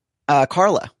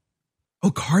 Carla. Oh,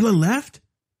 Carla left?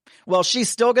 Well, she's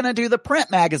still going to do the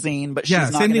print magazine, but she's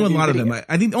not same thing with a lot video. of them.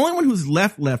 I think the only one who's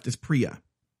left is Priya.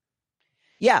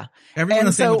 Yeah. Everyone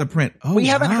is saying with the print. Oh, we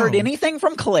haven't heard anything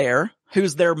from Claire,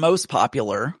 who's their most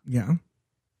popular. Yeah.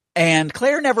 And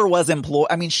Claire never was employed.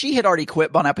 I mean, she had already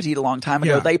quit Bon Appetit a long time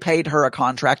ago. Yeah. They paid her a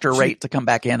contractor rate to come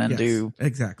back in and do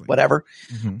exactly whatever.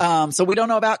 Mm-hmm. So we don't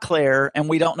know about Claire, and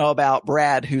we don't know about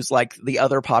Brad, who's like the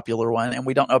other popular one, and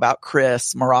we don't know about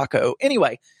Chris Morocco.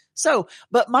 Anyway,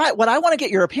 but what I want to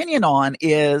get your opinion on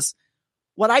is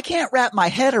what I can't wrap my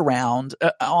head around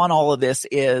on all of this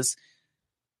is,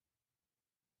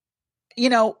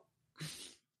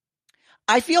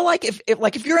 I feel like if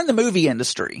you're in the movie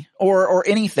industry or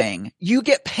anything, you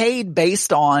get paid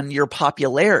based on your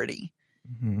popularity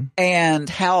and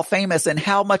how famous and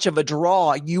how much of a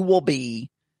draw you will be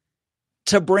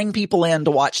to bring people in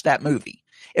to watch that movie.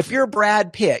 If you're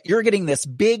Brad Pitt, you're getting this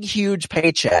big, huge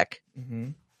paycheck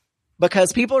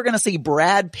because people are going to see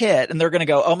Brad Pitt and they're going to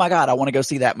go, oh my God, I want to go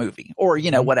see that movie. Or,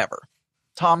 whatever.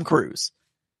 Tom Cruise.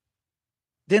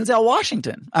 Denzel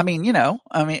Washington. I mean,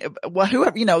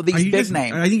 whoever, these big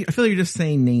names. I feel like you're just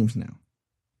saying names now.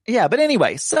 Yeah, but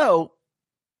anyway, so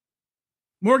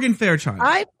Morgan Fairchild.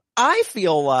 I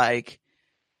feel like,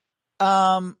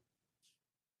 were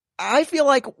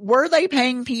they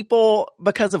paying people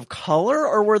because of color,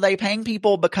 or were they paying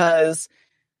people because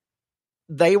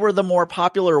they were the more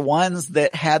popular ones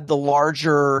that had the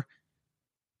larger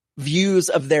views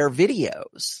of their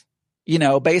videos?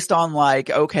 Based on like,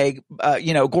 okay,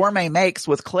 Gourmet Makes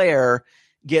with Claire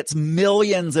gets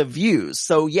millions of views.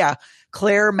 So yeah,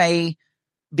 Claire may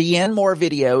be in more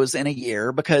videos in a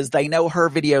year because they know her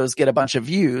videos get a bunch of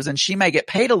views, and she may get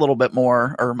paid a little bit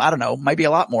more, or I don't know, maybe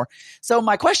a lot more. So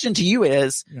my question to you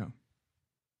is,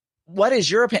 what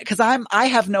is your opinion? Because I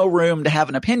have no room to have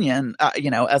an opinion,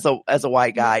 as a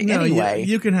white guy anyway.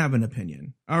 You can have an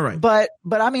opinion. All right. But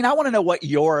I mean, I want to know what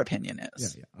your opinion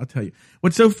is. Yeah, I'll tell you.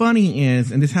 What's so funny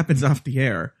is, and this happens off the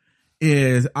air,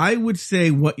 is I would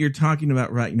say what you're talking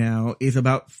about right now is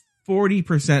about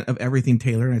 40% of everything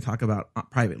Taylor and I talk about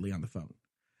privately on the phone.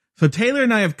 So Taylor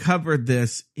and I have covered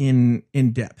this in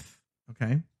depth.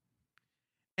 Okay.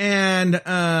 And,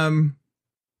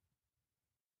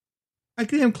 I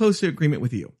think I'm close to agreement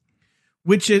with you,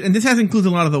 which is, and this includes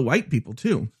a lot of the white people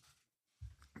too.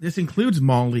 This includes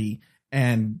Molly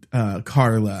and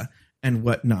Carla and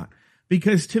whatnot,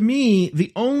 because to me,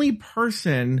 the only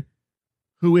person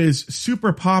who is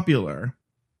super popular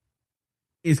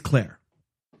is Claire.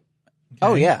 Okay?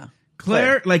 Oh yeah.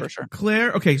 Claire, like for sure.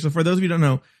 Claire. Okay. So for those of you who don't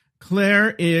know,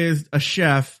 Claire is a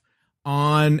chef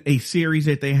on a series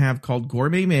that they have called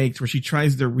Gourmet Makes, where she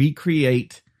tries to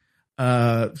recreate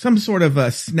some sort of a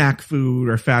snack food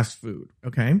or fast food.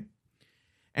 Okay.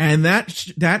 And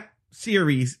that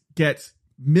series gets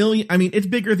it's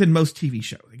bigger than most TV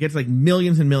shows. It gets like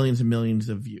millions and millions and millions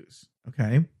of views.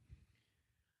 Okay.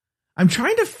 I'm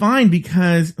trying to find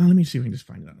let me see if I can just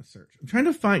find it on a search. I'm trying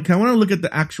to find, cause I want to look at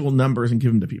the actual numbers and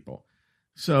give them to people.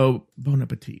 So bon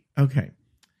appetit. Okay.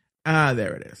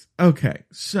 There it is. Okay.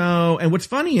 So, and what's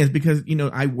funny is because,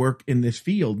 I work in this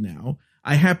field now,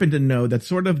 I happen to know that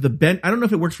sort of I don't know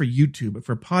if it works for YouTube, but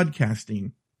for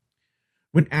podcasting,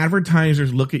 when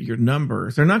advertisers look at your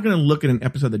numbers, they're not going to look at an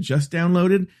episode that just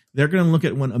downloaded. They're going to look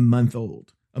at one a month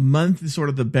old. A month is sort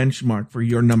of the benchmark for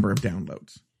your number of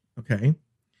downloads. Okay.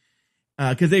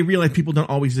 Cause they realize people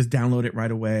don't always just download it right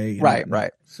away.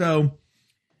 Right. So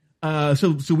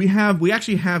we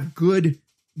actually have good,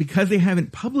 because they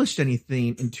haven't published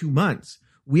anything in 2 months.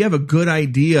 We have a good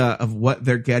idea of what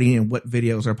they're getting and what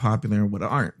videos are popular and what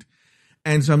aren't.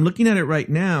 And so I'm looking at it right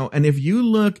now. And if you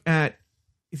look at,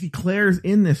 Claire's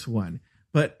in this one,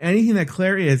 but anything that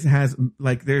Claire has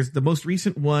there's the most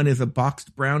recent one is a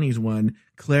boxed brownies one.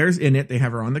 Claire's in it. They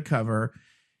have her on the cover.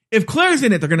 If Claire's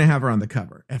in it, they're going to have her on the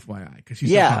cover, FYI. Cause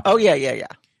she's yeah. Oh yeah.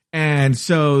 And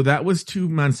so that was 2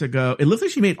 months ago. It looks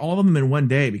like she made all of them in one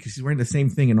day because she's wearing the same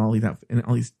thing in all these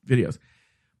videos.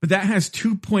 But that has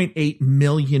 2.8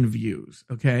 million views.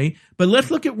 Okay. But let's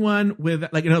look at one with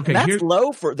okay. That's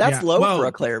low for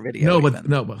a Claire video.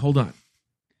 No, but hold on.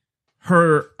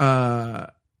 Her, cause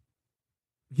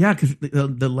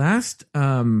the last,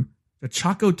 the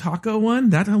Choco Taco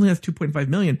one, that only has 2.5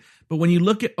 million. But when you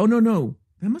look at,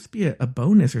 that must be a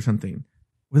bonus or something.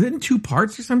 Was it in 2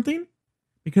 parts or something?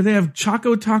 Because they have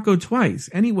Choco Taco twice.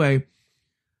 Anyway,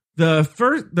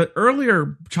 the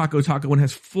earlier Choco Taco one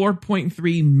has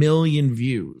 4.3 million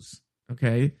views.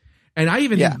 Okay. And I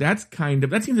even think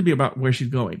that seems to be about where she's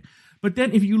going. But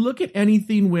then if you look at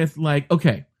anything with look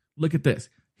at this.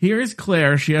 Here's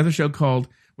Claire. She has a show called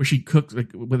where she cooks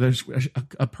with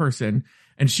a person,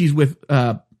 and she's with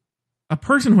a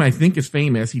person who I think is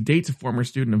famous. He dates a former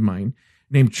student of mine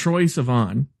named Troye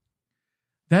Sivan.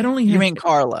 That only has, you mean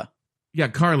Carla? Yeah,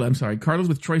 Carla. I'm sorry. Carla's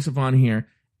with Troye Sivan here,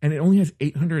 and it only has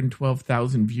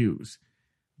 812,000 views.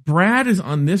 Brad is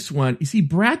on this one. You see,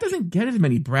 Brad doesn't get as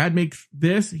many. Brad makes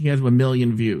this. He has 1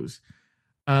 million views.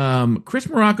 Chris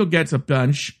Morocco gets a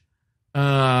bunch.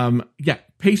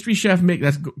 Pastry chef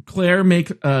Claire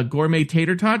makes gourmet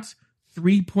tater tots,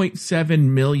 3.7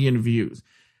 million views.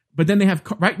 But then they have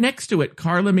right next to it,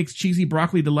 Carla makes cheesy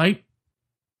broccoli delight,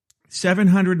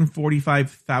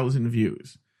 745,000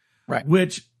 views. Right.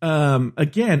 Which,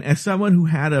 again, as someone who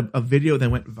had a video that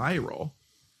went viral,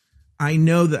 I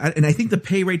know that, and I think the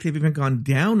pay rates have even gone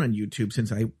down on YouTube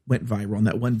since I went viral on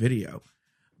that one video.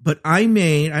 But I'm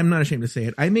not ashamed to say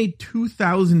it, I made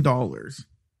 $2,000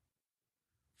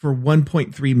 for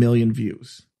 1.3 million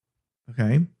views.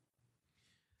 Okay.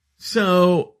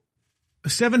 So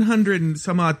 700 and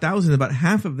some odd thousand, about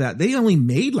half of that, they only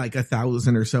made like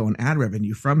 1,000 or so in ad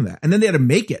revenue from that. And then they had to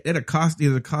make it. It had a cost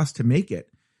to make it.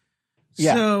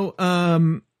 Yeah. So,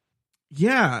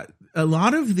 a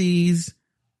lot of these,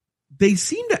 they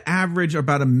seem to average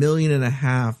about 1.5 million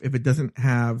if it doesn't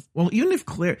have, even if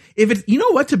Claire,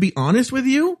 to be honest with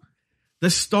you,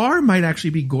 the star might actually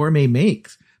be Gourmet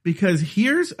Makes, because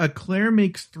here's a Claire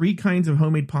makes 3 kinds of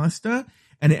homemade pasta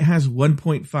and it has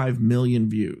 1.5 million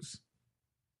views.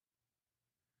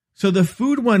 So the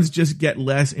food ones just get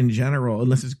less in general,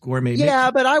 unless it's Gourmet.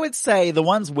 Yeah, but I would say the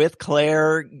ones with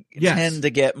Claire tend to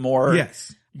get more.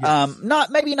 Yes.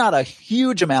 Not a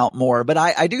huge amount more, but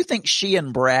I do think she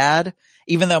and Brad,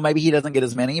 even though maybe he doesn't get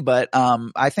as many, but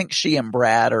I think she and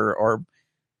Brad are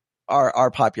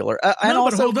popular. And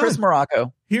also Chris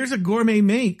Morocco. Here's a Gourmet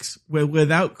Makes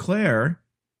without Claire.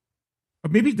 Or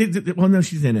maybe well, no,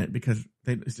 she's in it because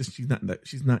she's not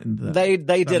in the.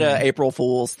 They did a April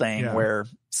Fool's thing where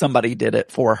somebody did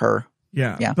it for her.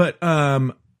 Yeah. But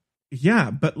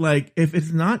but like if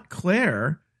it's not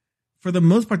Claire, for the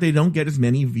most part, they don't get as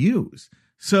many views.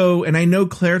 So, and I know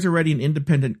Claire's already an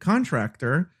independent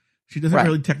contractor. She doesn't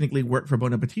really technically work for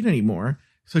Bon Appetit anymore.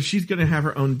 So she's going to have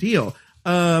her own deal.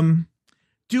 But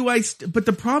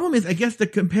the problem is, I guess the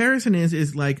comparison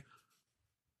is like,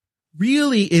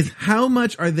 really is how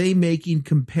much are they making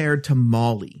compared to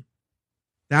Molly?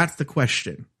 That's the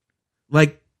question.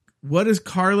 Like, what is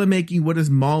Carla making? What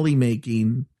is Molly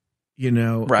making?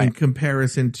 In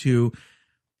comparison to,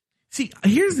 see,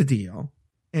 here's the deal.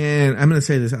 And I'm going to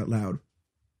say this out loud.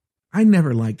 I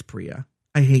never liked Priya.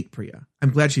 I hate Priya.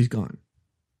 I'm glad she's gone.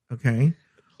 Okay.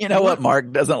 You know what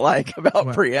Mark doesn't like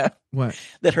about Priya? What?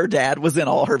 That her dad was in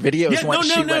all her videos once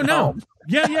she went home.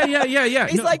 Yeah.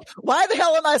 He's like, why the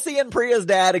hell am I seeing Priya's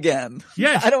dad again?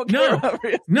 Yes. I don't care about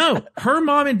Priya. No, her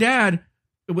mom and dad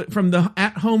from the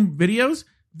at-home videos,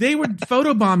 they were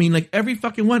photobombing like every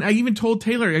fucking one. I even told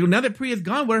Taylor, I go, now that Priya's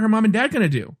gone, what are her mom and dad going to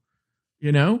do?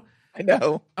 I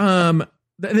know.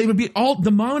 They would be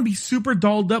the mom would be super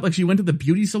dolled up. Like she went to the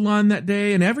beauty salon that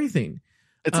day and everything.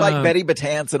 It's like Betty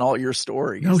Batanz in all your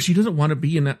stories. No, she doesn't want to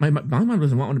be in that. My mom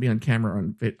doesn't want to be on camera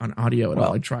on audio at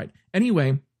all. I tried.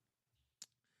 Anyway,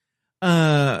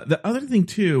 the other thing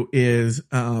too is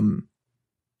so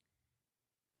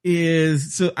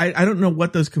I don't know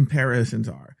what those comparisons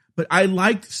are, but I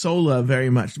liked Sola very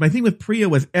much. My thing with Priya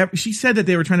was she said that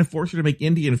they were trying to force her to make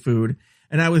Indian food.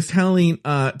 And I was telling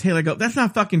Taylor, that's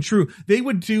not fucking true. They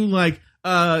would do like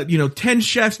 10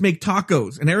 chefs make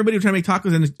tacos and everybody would try to make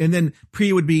tacos. And then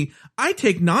Priya would be, I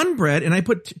take naan bread and I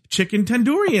put chicken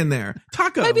tandoori in there.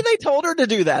 Taco. Maybe they told her to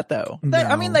do that though.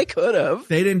 They could have.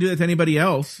 They didn't do that to anybody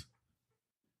else.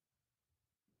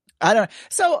 I don't know.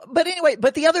 So, but anyway,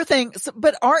 but the other thing,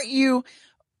 but wouldn't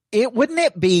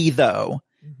it be though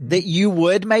that you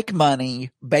would make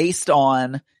money based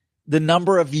on the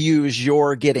number of views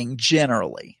you're getting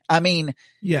generally? I mean,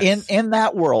 yes. in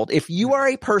that world, if you are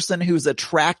a person who's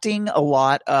attracting a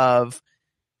lot of,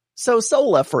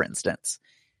 Sola, for instance,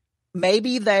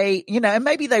 maybe they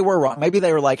were wrong. Maybe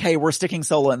they were like, hey, we're sticking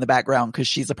Sola in the background because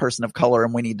she's a person of color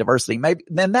and we need diversity. Maybe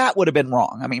then that would have been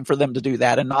wrong. I mean, for them to do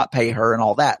that and not pay her and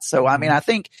all that. So, I mean, I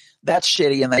think that's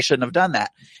shitty and they shouldn't have done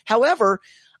that. However,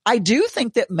 I do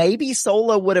think that maybe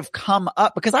Sola would have come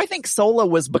up because I think Sola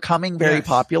was becoming very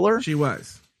popular. She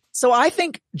was. So I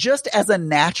think just as a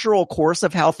natural course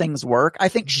of how things work, I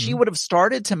think she would have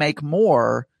started to make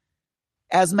more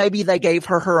as maybe they gave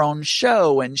her own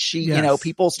show and she,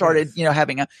 people started,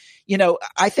 having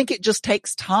I think it just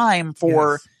takes time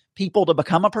for people to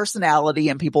become a personality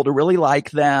and people to really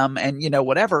like them and,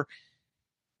 whatever.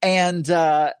 And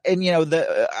they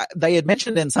had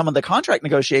mentioned in some of the contract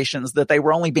negotiations that they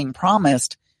were only being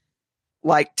promised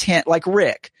like 10, like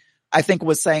Rick, I think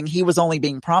was saying he was only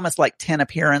being promised like 10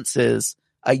 appearances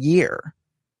a year,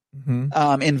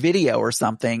 in video or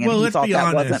something. And he thought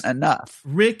that wasn't enough.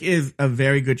 Rick is a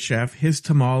very good chef. His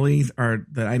tamales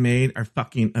that I made are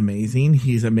fucking amazing.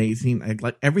 He's amazing.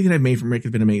 Like everything I've made from Rick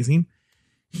has been amazing.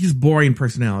 He's boring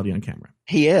personality on camera.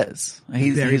 He is.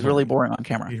 He's really boring on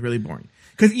camera. He's really boring.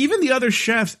 Because even the other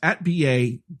chefs at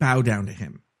BA bow down to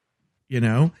him. If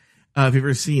you've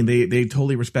ever seen, they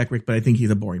totally respect Rick, but I think he's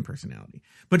a boring personality.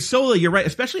 But Sola, you're right.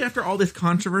 Especially after all this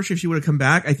controversy, if she would have come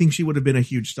back, I think she would have been a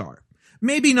huge star.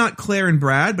 Maybe not Claire and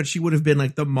Brad, but she would have been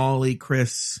like the Molly,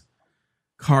 Chris,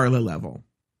 Carla level.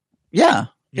 Yeah.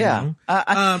 Yeah.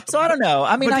 So I don't know.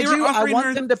 I mean, I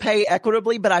want them to pay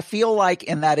equitably, but I feel like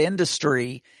in that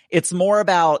industry, it's more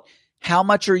about how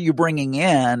much are you bringing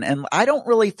in? And I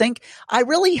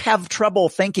really have trouble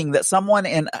thinking that someone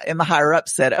in the higher up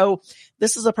said, oh,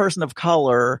 this is a person of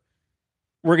color.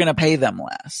 We're going to pay them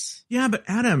less. Yeah. But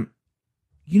Adam,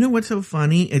 you know what's so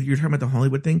funny? If you're talking about the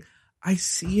Hollywood thing, I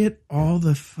see it all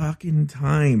the fucking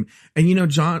time. And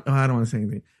John, I don't want to say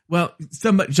anything. Well,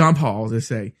 John Paul, as they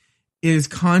say, is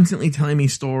constantly telling me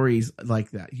stories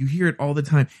like that. You hear it all the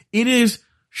time. It is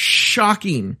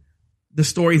shocking. The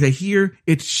stories I hear,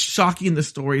 it's shocking the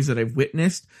stories that I've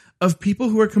witnessed of people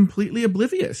who are completely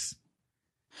oblivious.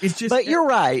 It's just. But you're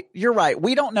right. You're right.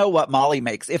 We don't know what Molly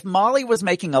makes. If Molly was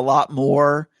making a lot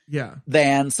more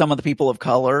than some of the people of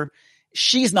color,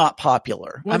 she's not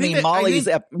popular. Well, Molly's,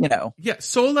 Yeah,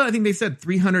 Sola, I think they said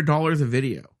 $300 a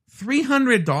video.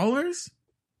 $300?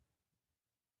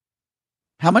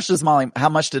 How much did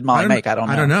Molly make? I don't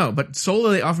know. I don't know. But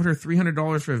Sola, they offered her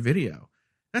 $300 for a video.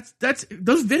 That's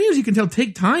those videos you can tell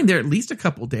take time. They're at least a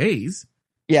couple days.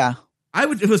 Yeah.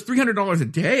 if it was $300 a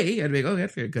day, I'd be like, oh,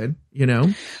 that's very good, you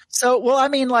know? So, well, I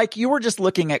mean, like you were just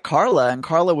looking at Carla, and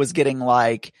Carla was getting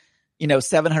like,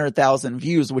 700,000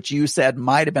 views, which you said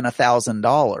might have been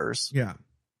 $1,000. Yeah.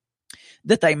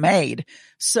 That they made.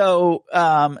 So,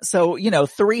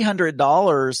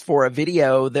 $300 for a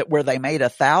video where they made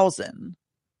 1,000,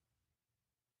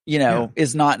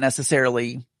 is not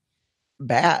necessarily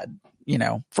bad,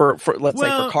 for let's say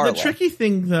for Carla. The tricky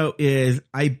thing though is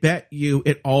I bet you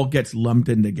it all gets lumped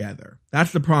in together.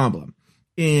 That's the problem,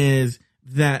 is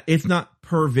that it's not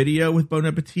per video with Bon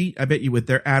Appetit. I bet you with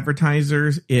their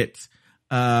advertisers, it's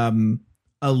a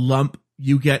lump.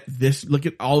 You get this, look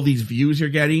at all these views you're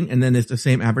getting, and then it's the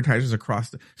same advertisers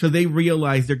across so they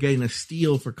realize they're getting a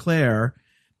steal for Claire,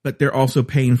 but they're also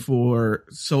paying for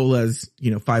Sola's,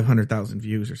 500,000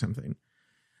 views or something.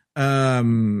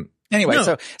 Anyway,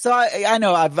 no. so I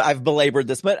know I've belabored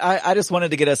this, but I just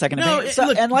wanted to get a second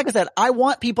opinion. And like I said, I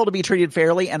want people to be treated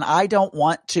fairly, and I don't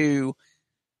want to,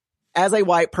 as a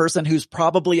white person who's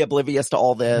probably oblivious to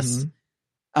all this,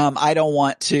 I don't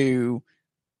want to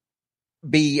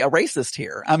be a racist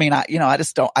here. I mean, I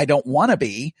don't want to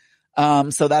be.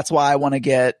 So that's why I want to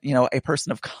get, a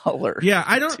person of color. Yeah.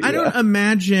 I don't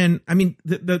imagine, I mean,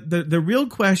 the real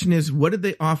question is, what did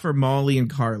they offer Molly and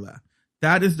Carla?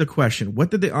 That is the question.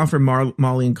 What did they offer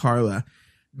Molly and Carla?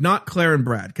 Not Claire and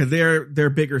Brad, because they're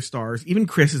bigger stars. Even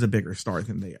Chris is a bigger star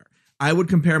than they are. I would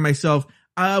compare myself.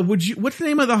 What's the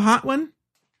name of the hot one?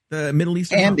 The Middle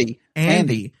Eastern Andy.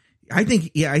 Andy. I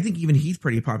think even he's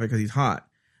pretty popular because he's hot.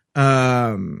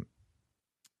 But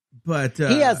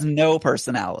he has no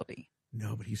personality.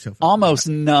 No, but he's so almost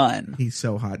hot. None. He's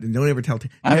so hot. And don't ever tell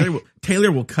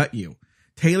Taylor will cut you.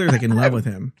 Taylor's like in love with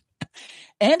him.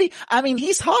 Andy, I mean,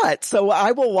 he's hot, so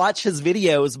I will watch his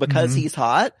videos because he's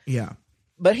hot. Yeah.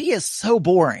 But he is so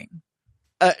boring.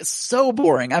 So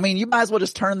boring. I mean, you might as well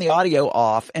just turn the audio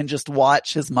off and just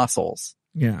watch his muscles.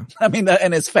 Yeah. I mean,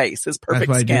 and his face, his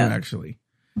perfect skin. That's what I do, actually.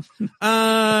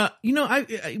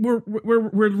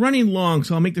 We're running long,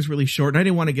 so I'll make this really short. And I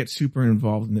didn't want to get super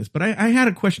involved in this, but I had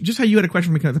a question, just how you had a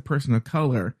question because a person of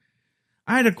color.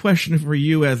 I had a question for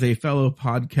you as a fellow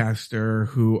podcaster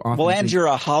who often and you're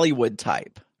a Hollywood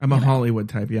type. I'm a Hollywood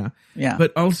type, yeah. Yeah.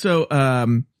 But also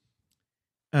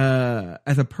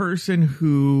as a person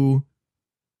who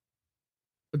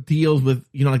deals with,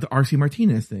 like the RC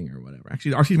Martinez thing or whatever.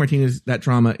 Actually, the RC Martinez, that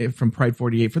drama from Pride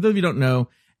 48. For those of you who don't know,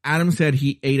 Adam said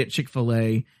he ate at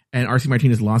Chick-fil-A and RC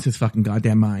Martinez lost his fucking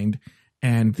goddamn mind.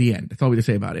 And the end. That's all we have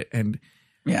to say about it. And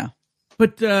yeah.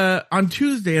 But on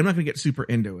Tuesday, I'm not going to get super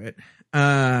into it.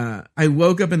 I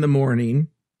woke up in the morning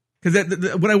because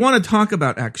what I want to talk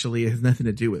about actually has nothing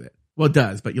to do with it. Well, it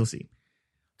does, but you'll see.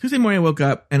 Tuesday morning, I woke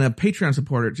up and a Patreon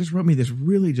supporter just wrote me this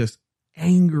really just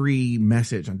angry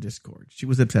message on Discord. She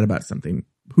was upset about something.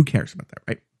 Who cares about that,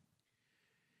 right?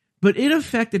 But it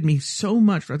affected me so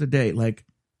much throughout the day. Like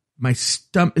my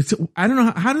stomach, I don't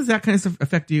know, how does that kind of stuff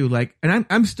affect you? Like, and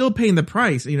I'm still paying the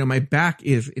price. My back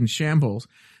is in shambles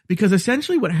because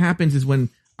essentially what happens is when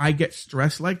I get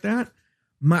stressed like that,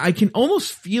 I can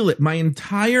almost feel it.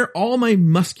 All my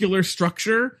muscular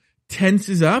structure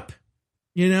tenses up,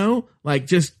 like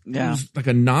just like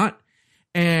a knot.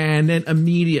 And then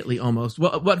immediately almost,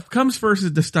 what comes first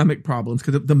is the stomach problems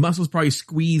because the muscles probably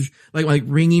squeeze like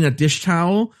wringing a dish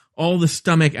towel. All the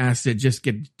stomach acid just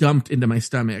gets dumped into my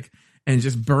stomach and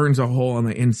just burns a hole on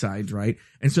my insides, right?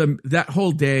 And so that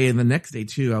whole day and the next day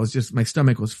too, my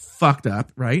stomach was fucked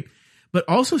up, right? But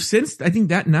also since I think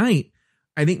that night,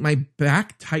 I think my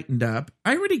back tightened up.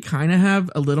 I already kind of have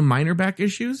a little minor back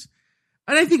issues.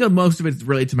 And I think most of it's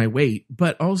related to my weight,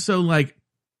 but also like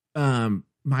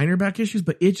minor back issues,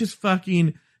 but it just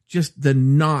the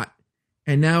knot.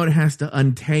 And now it has to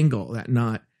untangle that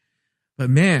knot. But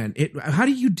man, how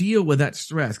do you deal with that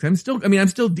stress? 'Cause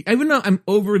even though I'm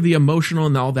over the emotional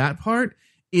and all that part,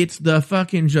 it's the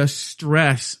fucking just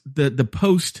stress, the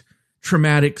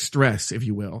post-traumatic stress, if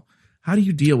you will. How do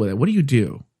you deal with it? What do you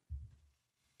do?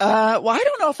 Well, I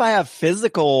don't know if I have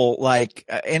physical,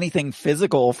 anything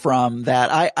physical from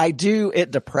that. I do, it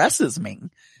depresses me.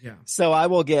 Yeah. So I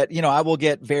will get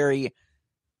very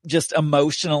just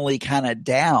emotionally kind of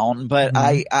down, but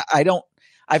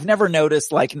I've never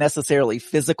noticed necessarily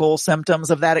physical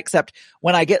symptoms of that, except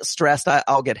when I get stressed,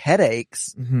 I'll get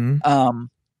headaches. Mm-hmm.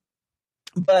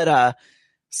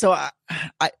 So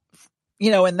I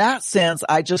in that sense,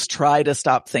 I just try to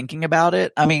stop thinking about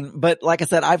it. I mean, but like I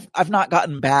said, I've not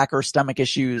gotten back or stomach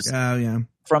issues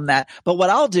from that. But what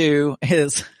I'll do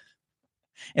is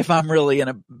if I'm really in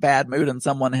a bad mood and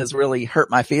someone has really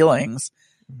hurt my feelings,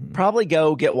 probably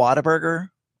go get Whataburger.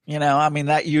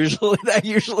 That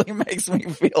usually makes me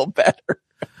feel better.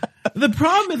 The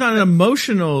problem is on an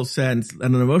emotional sense,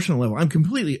 on an emotional level, I'm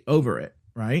completely over it,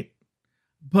 right?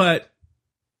 But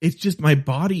it's just my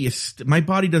body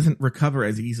doesn't recover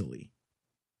as easily,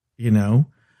 you know?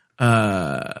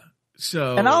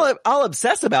 So and I'll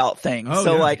obsess about things.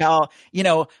 So yeah. like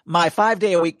my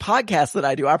 5-day-a-week podcast that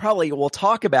I do, I probably will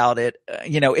talk about it,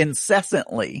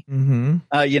 incessantly,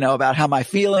 about how my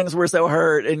feelings were so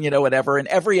hurt and, whatever, and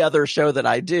every other show that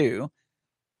I do.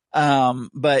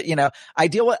 But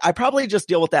I probably just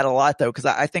deal with that a lot though. Cause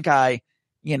I think I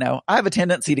have a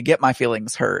tendency to get my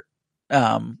feelings hurt,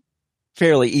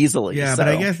 fairly easily. Yeah. So, but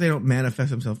I guess they don't manifest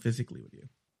themselves physically with you.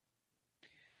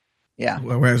 Yeah.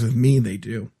 Whereas with me, they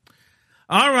do.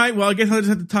 All right. Well, I guess I'll just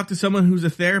have to talk to someone who's a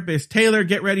therapist. Taylor,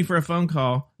 get ready for a phone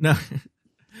call. No,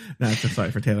 it's just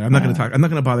sorry for Taylor. I'm not going to talk. I'm not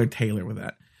going to bother Taylor with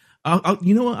that.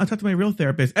 You know what? I'll talk to my real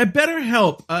therapist at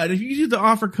BetterHelp. If you use the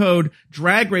offer code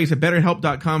Drag Race at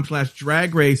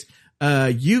BetterHelp.com/Drag Race,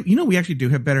 we actually do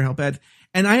have BetterHelp ads.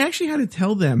 And I actually had to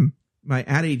tell them, my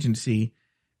ad agency,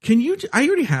 I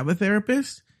already have a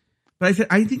therapist, but I said,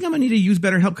 I think I'm going to need to use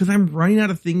BetterHelp because I'm running out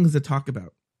of things to talk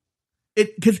about.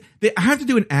 Because I have to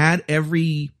do an ad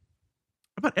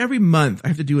about every month. I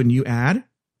have to do a new ad,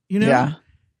 Yeah.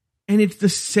 And it's the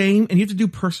same, and you have to do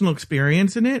personal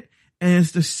experience in it. And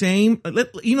it's the same,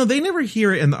 they never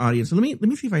hear it in the audience. So let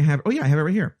me see if I have, I have it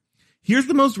right here. Here's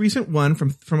the most recent one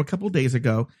from a couple days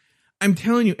ago. I'm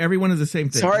telling you, everyone is the same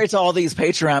thing. Sorry to all these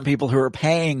Patreon people who are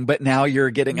paying, but now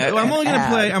you're getting I'm only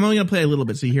going to play a little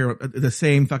bit so you hear the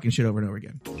same fucking shit over and over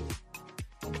again.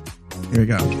 Here we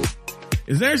go.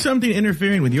 Is there something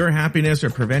interfering with your happiness or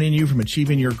preventing you from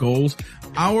achieving your goals?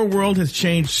 Our world has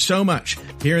changed so much.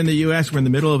 Here in the U.S., we're in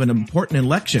the middle of an important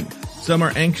election. Some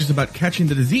are anxious about catching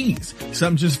the disease.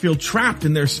 Some just feel trapped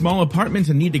in their small apartments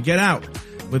and need to get out.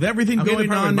 With everything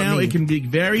going on now, it can be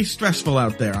very stressful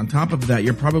out there. On top of that,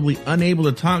 you're probably unable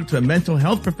to talk to a mental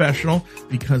health professional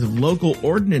because of local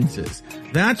ordinances.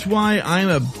 That's why I'm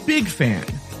a big fan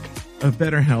of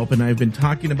BetterHelp, and I've been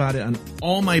talking about it on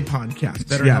all my podcasts.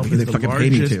 BetterHelp is the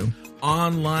largest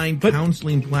online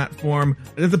counseling platform.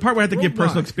 There's the part where I have to give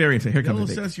personal experience. Here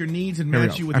comes it. They'll assess your needs and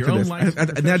match you with your own life.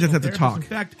 And I just have to talk. In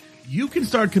fact, you can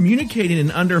start communicating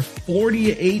in under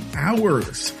 48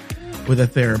 hours with a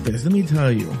therapist. Let me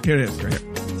tell you. Here it is, right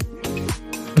here.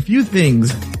 A few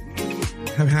things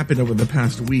have happened over the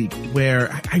past week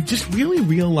where I just really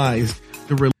realized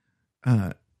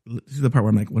this is the part where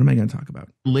I'm like, what am I going to talk about?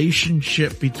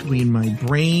 Relationship between my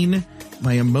brain,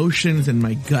 my emotions, and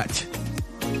my gut.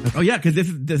 Oh yeah, because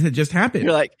this had just happened.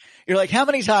 You're like, how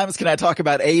many times can I talk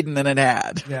about Aiden in an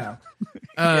ad? Yeah.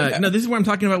 No, this is where I'm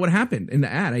talking about what happened in the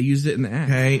ad. I used it in the ad.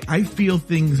 Okay. I feel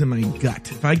things in my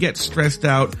gut. If I get stressed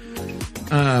out,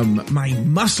 my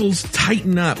muscles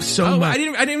tighten up so much.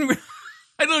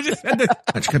 I just had to,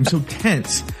 I'm so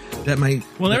tense that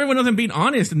everyone knows I'm being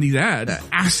honest in these ads.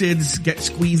 Acids get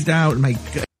squeezed out in my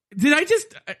gut.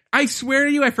 I swear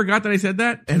to you, I forgot that I said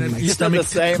that. And then my stomach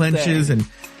clenches and,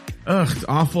 it's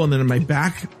awful. And then in my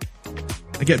back,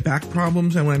 I get back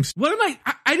problems. And when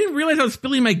I didn't realize I was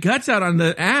spilling my guts out on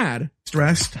the ad.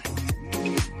 Stressed.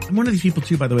 I'm one of these people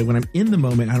too, by the way, when I'm in the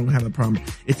moment, I don't have a problem.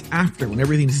 It's after, when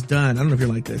everything's done. I don't know if you're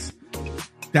like this.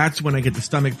 That's when I get the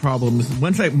stomach problems.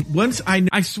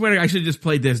 I swear I should have just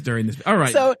played this during this. All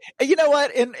right. So, you know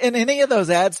what? In any of those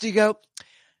ads, do you go,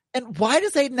 and why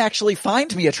does Aiden actually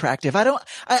find me attractive?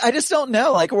 I just don't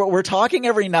know. Like we're talking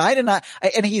every night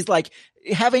and he's like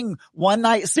having one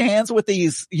night stands with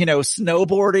these,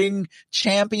 snowboarding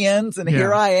champions. And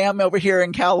here I am over here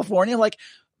in California. Like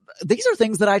these are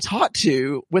things that I talk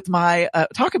about with my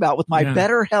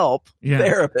BetterHelp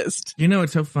therapist. You know,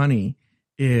 it's so funny.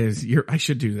 I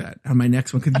should do that on my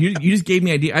next one because you just gave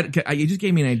me an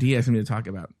idea of something to talk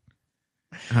about.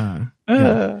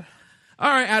 Yeah. All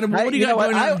right, Adam, what do you got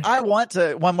going on? I want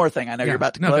to, one more thing. I know you're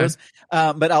about to close,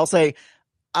 but I'll say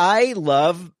I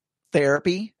love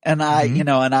therapy and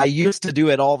I used to do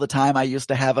it all the time. I used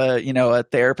to have a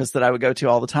therapist that I would go to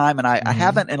all the time and I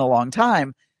haven't in a long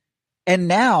time. And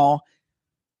now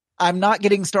I'm not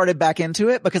getting started back into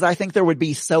it because I think there would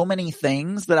be so many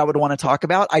things that I would want to talk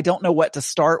about. I don't know what to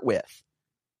start with.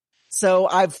 So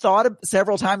I've thought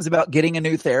several times about getting a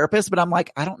new therapist, but I'm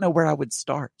like, I don't know where I would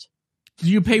start. Do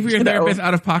you pay for your therapist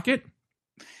out of pocket?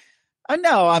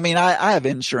 No, I mean, I have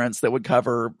insurance that would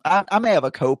cover, I may have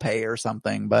a copay or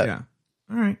something, but. Yeah.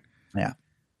 All right. Yeah.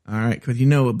 All right. Because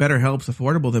BetterHelp's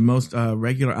affordable than most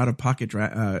regular out-of-pocket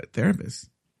therapists.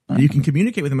 You can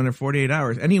communicate with them under 48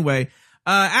 hours. Anyway,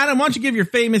 Adam, why don't you give your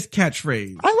famous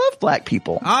catchphrase? I love black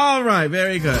people. All right.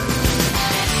 Very good.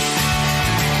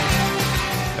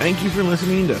 Thank you for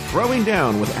listening to Throwing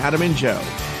Down with Adam and Joe.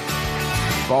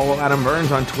 Follow Adam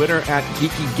Burns on Twitter at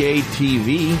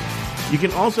GeekyGayTV. You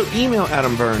can also email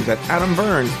Adam Burns at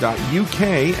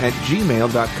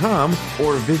adamburns.uk@gmail.com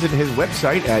or visit his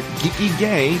website at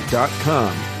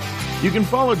geekygay.com. You can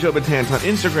follow Joe Betance on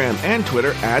Instagram and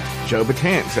Twitter at Joe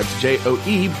Betance. That's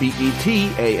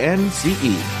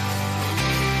JoeBetance.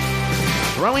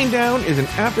 Throwing Down is an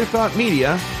Afterthought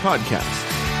Media podcast.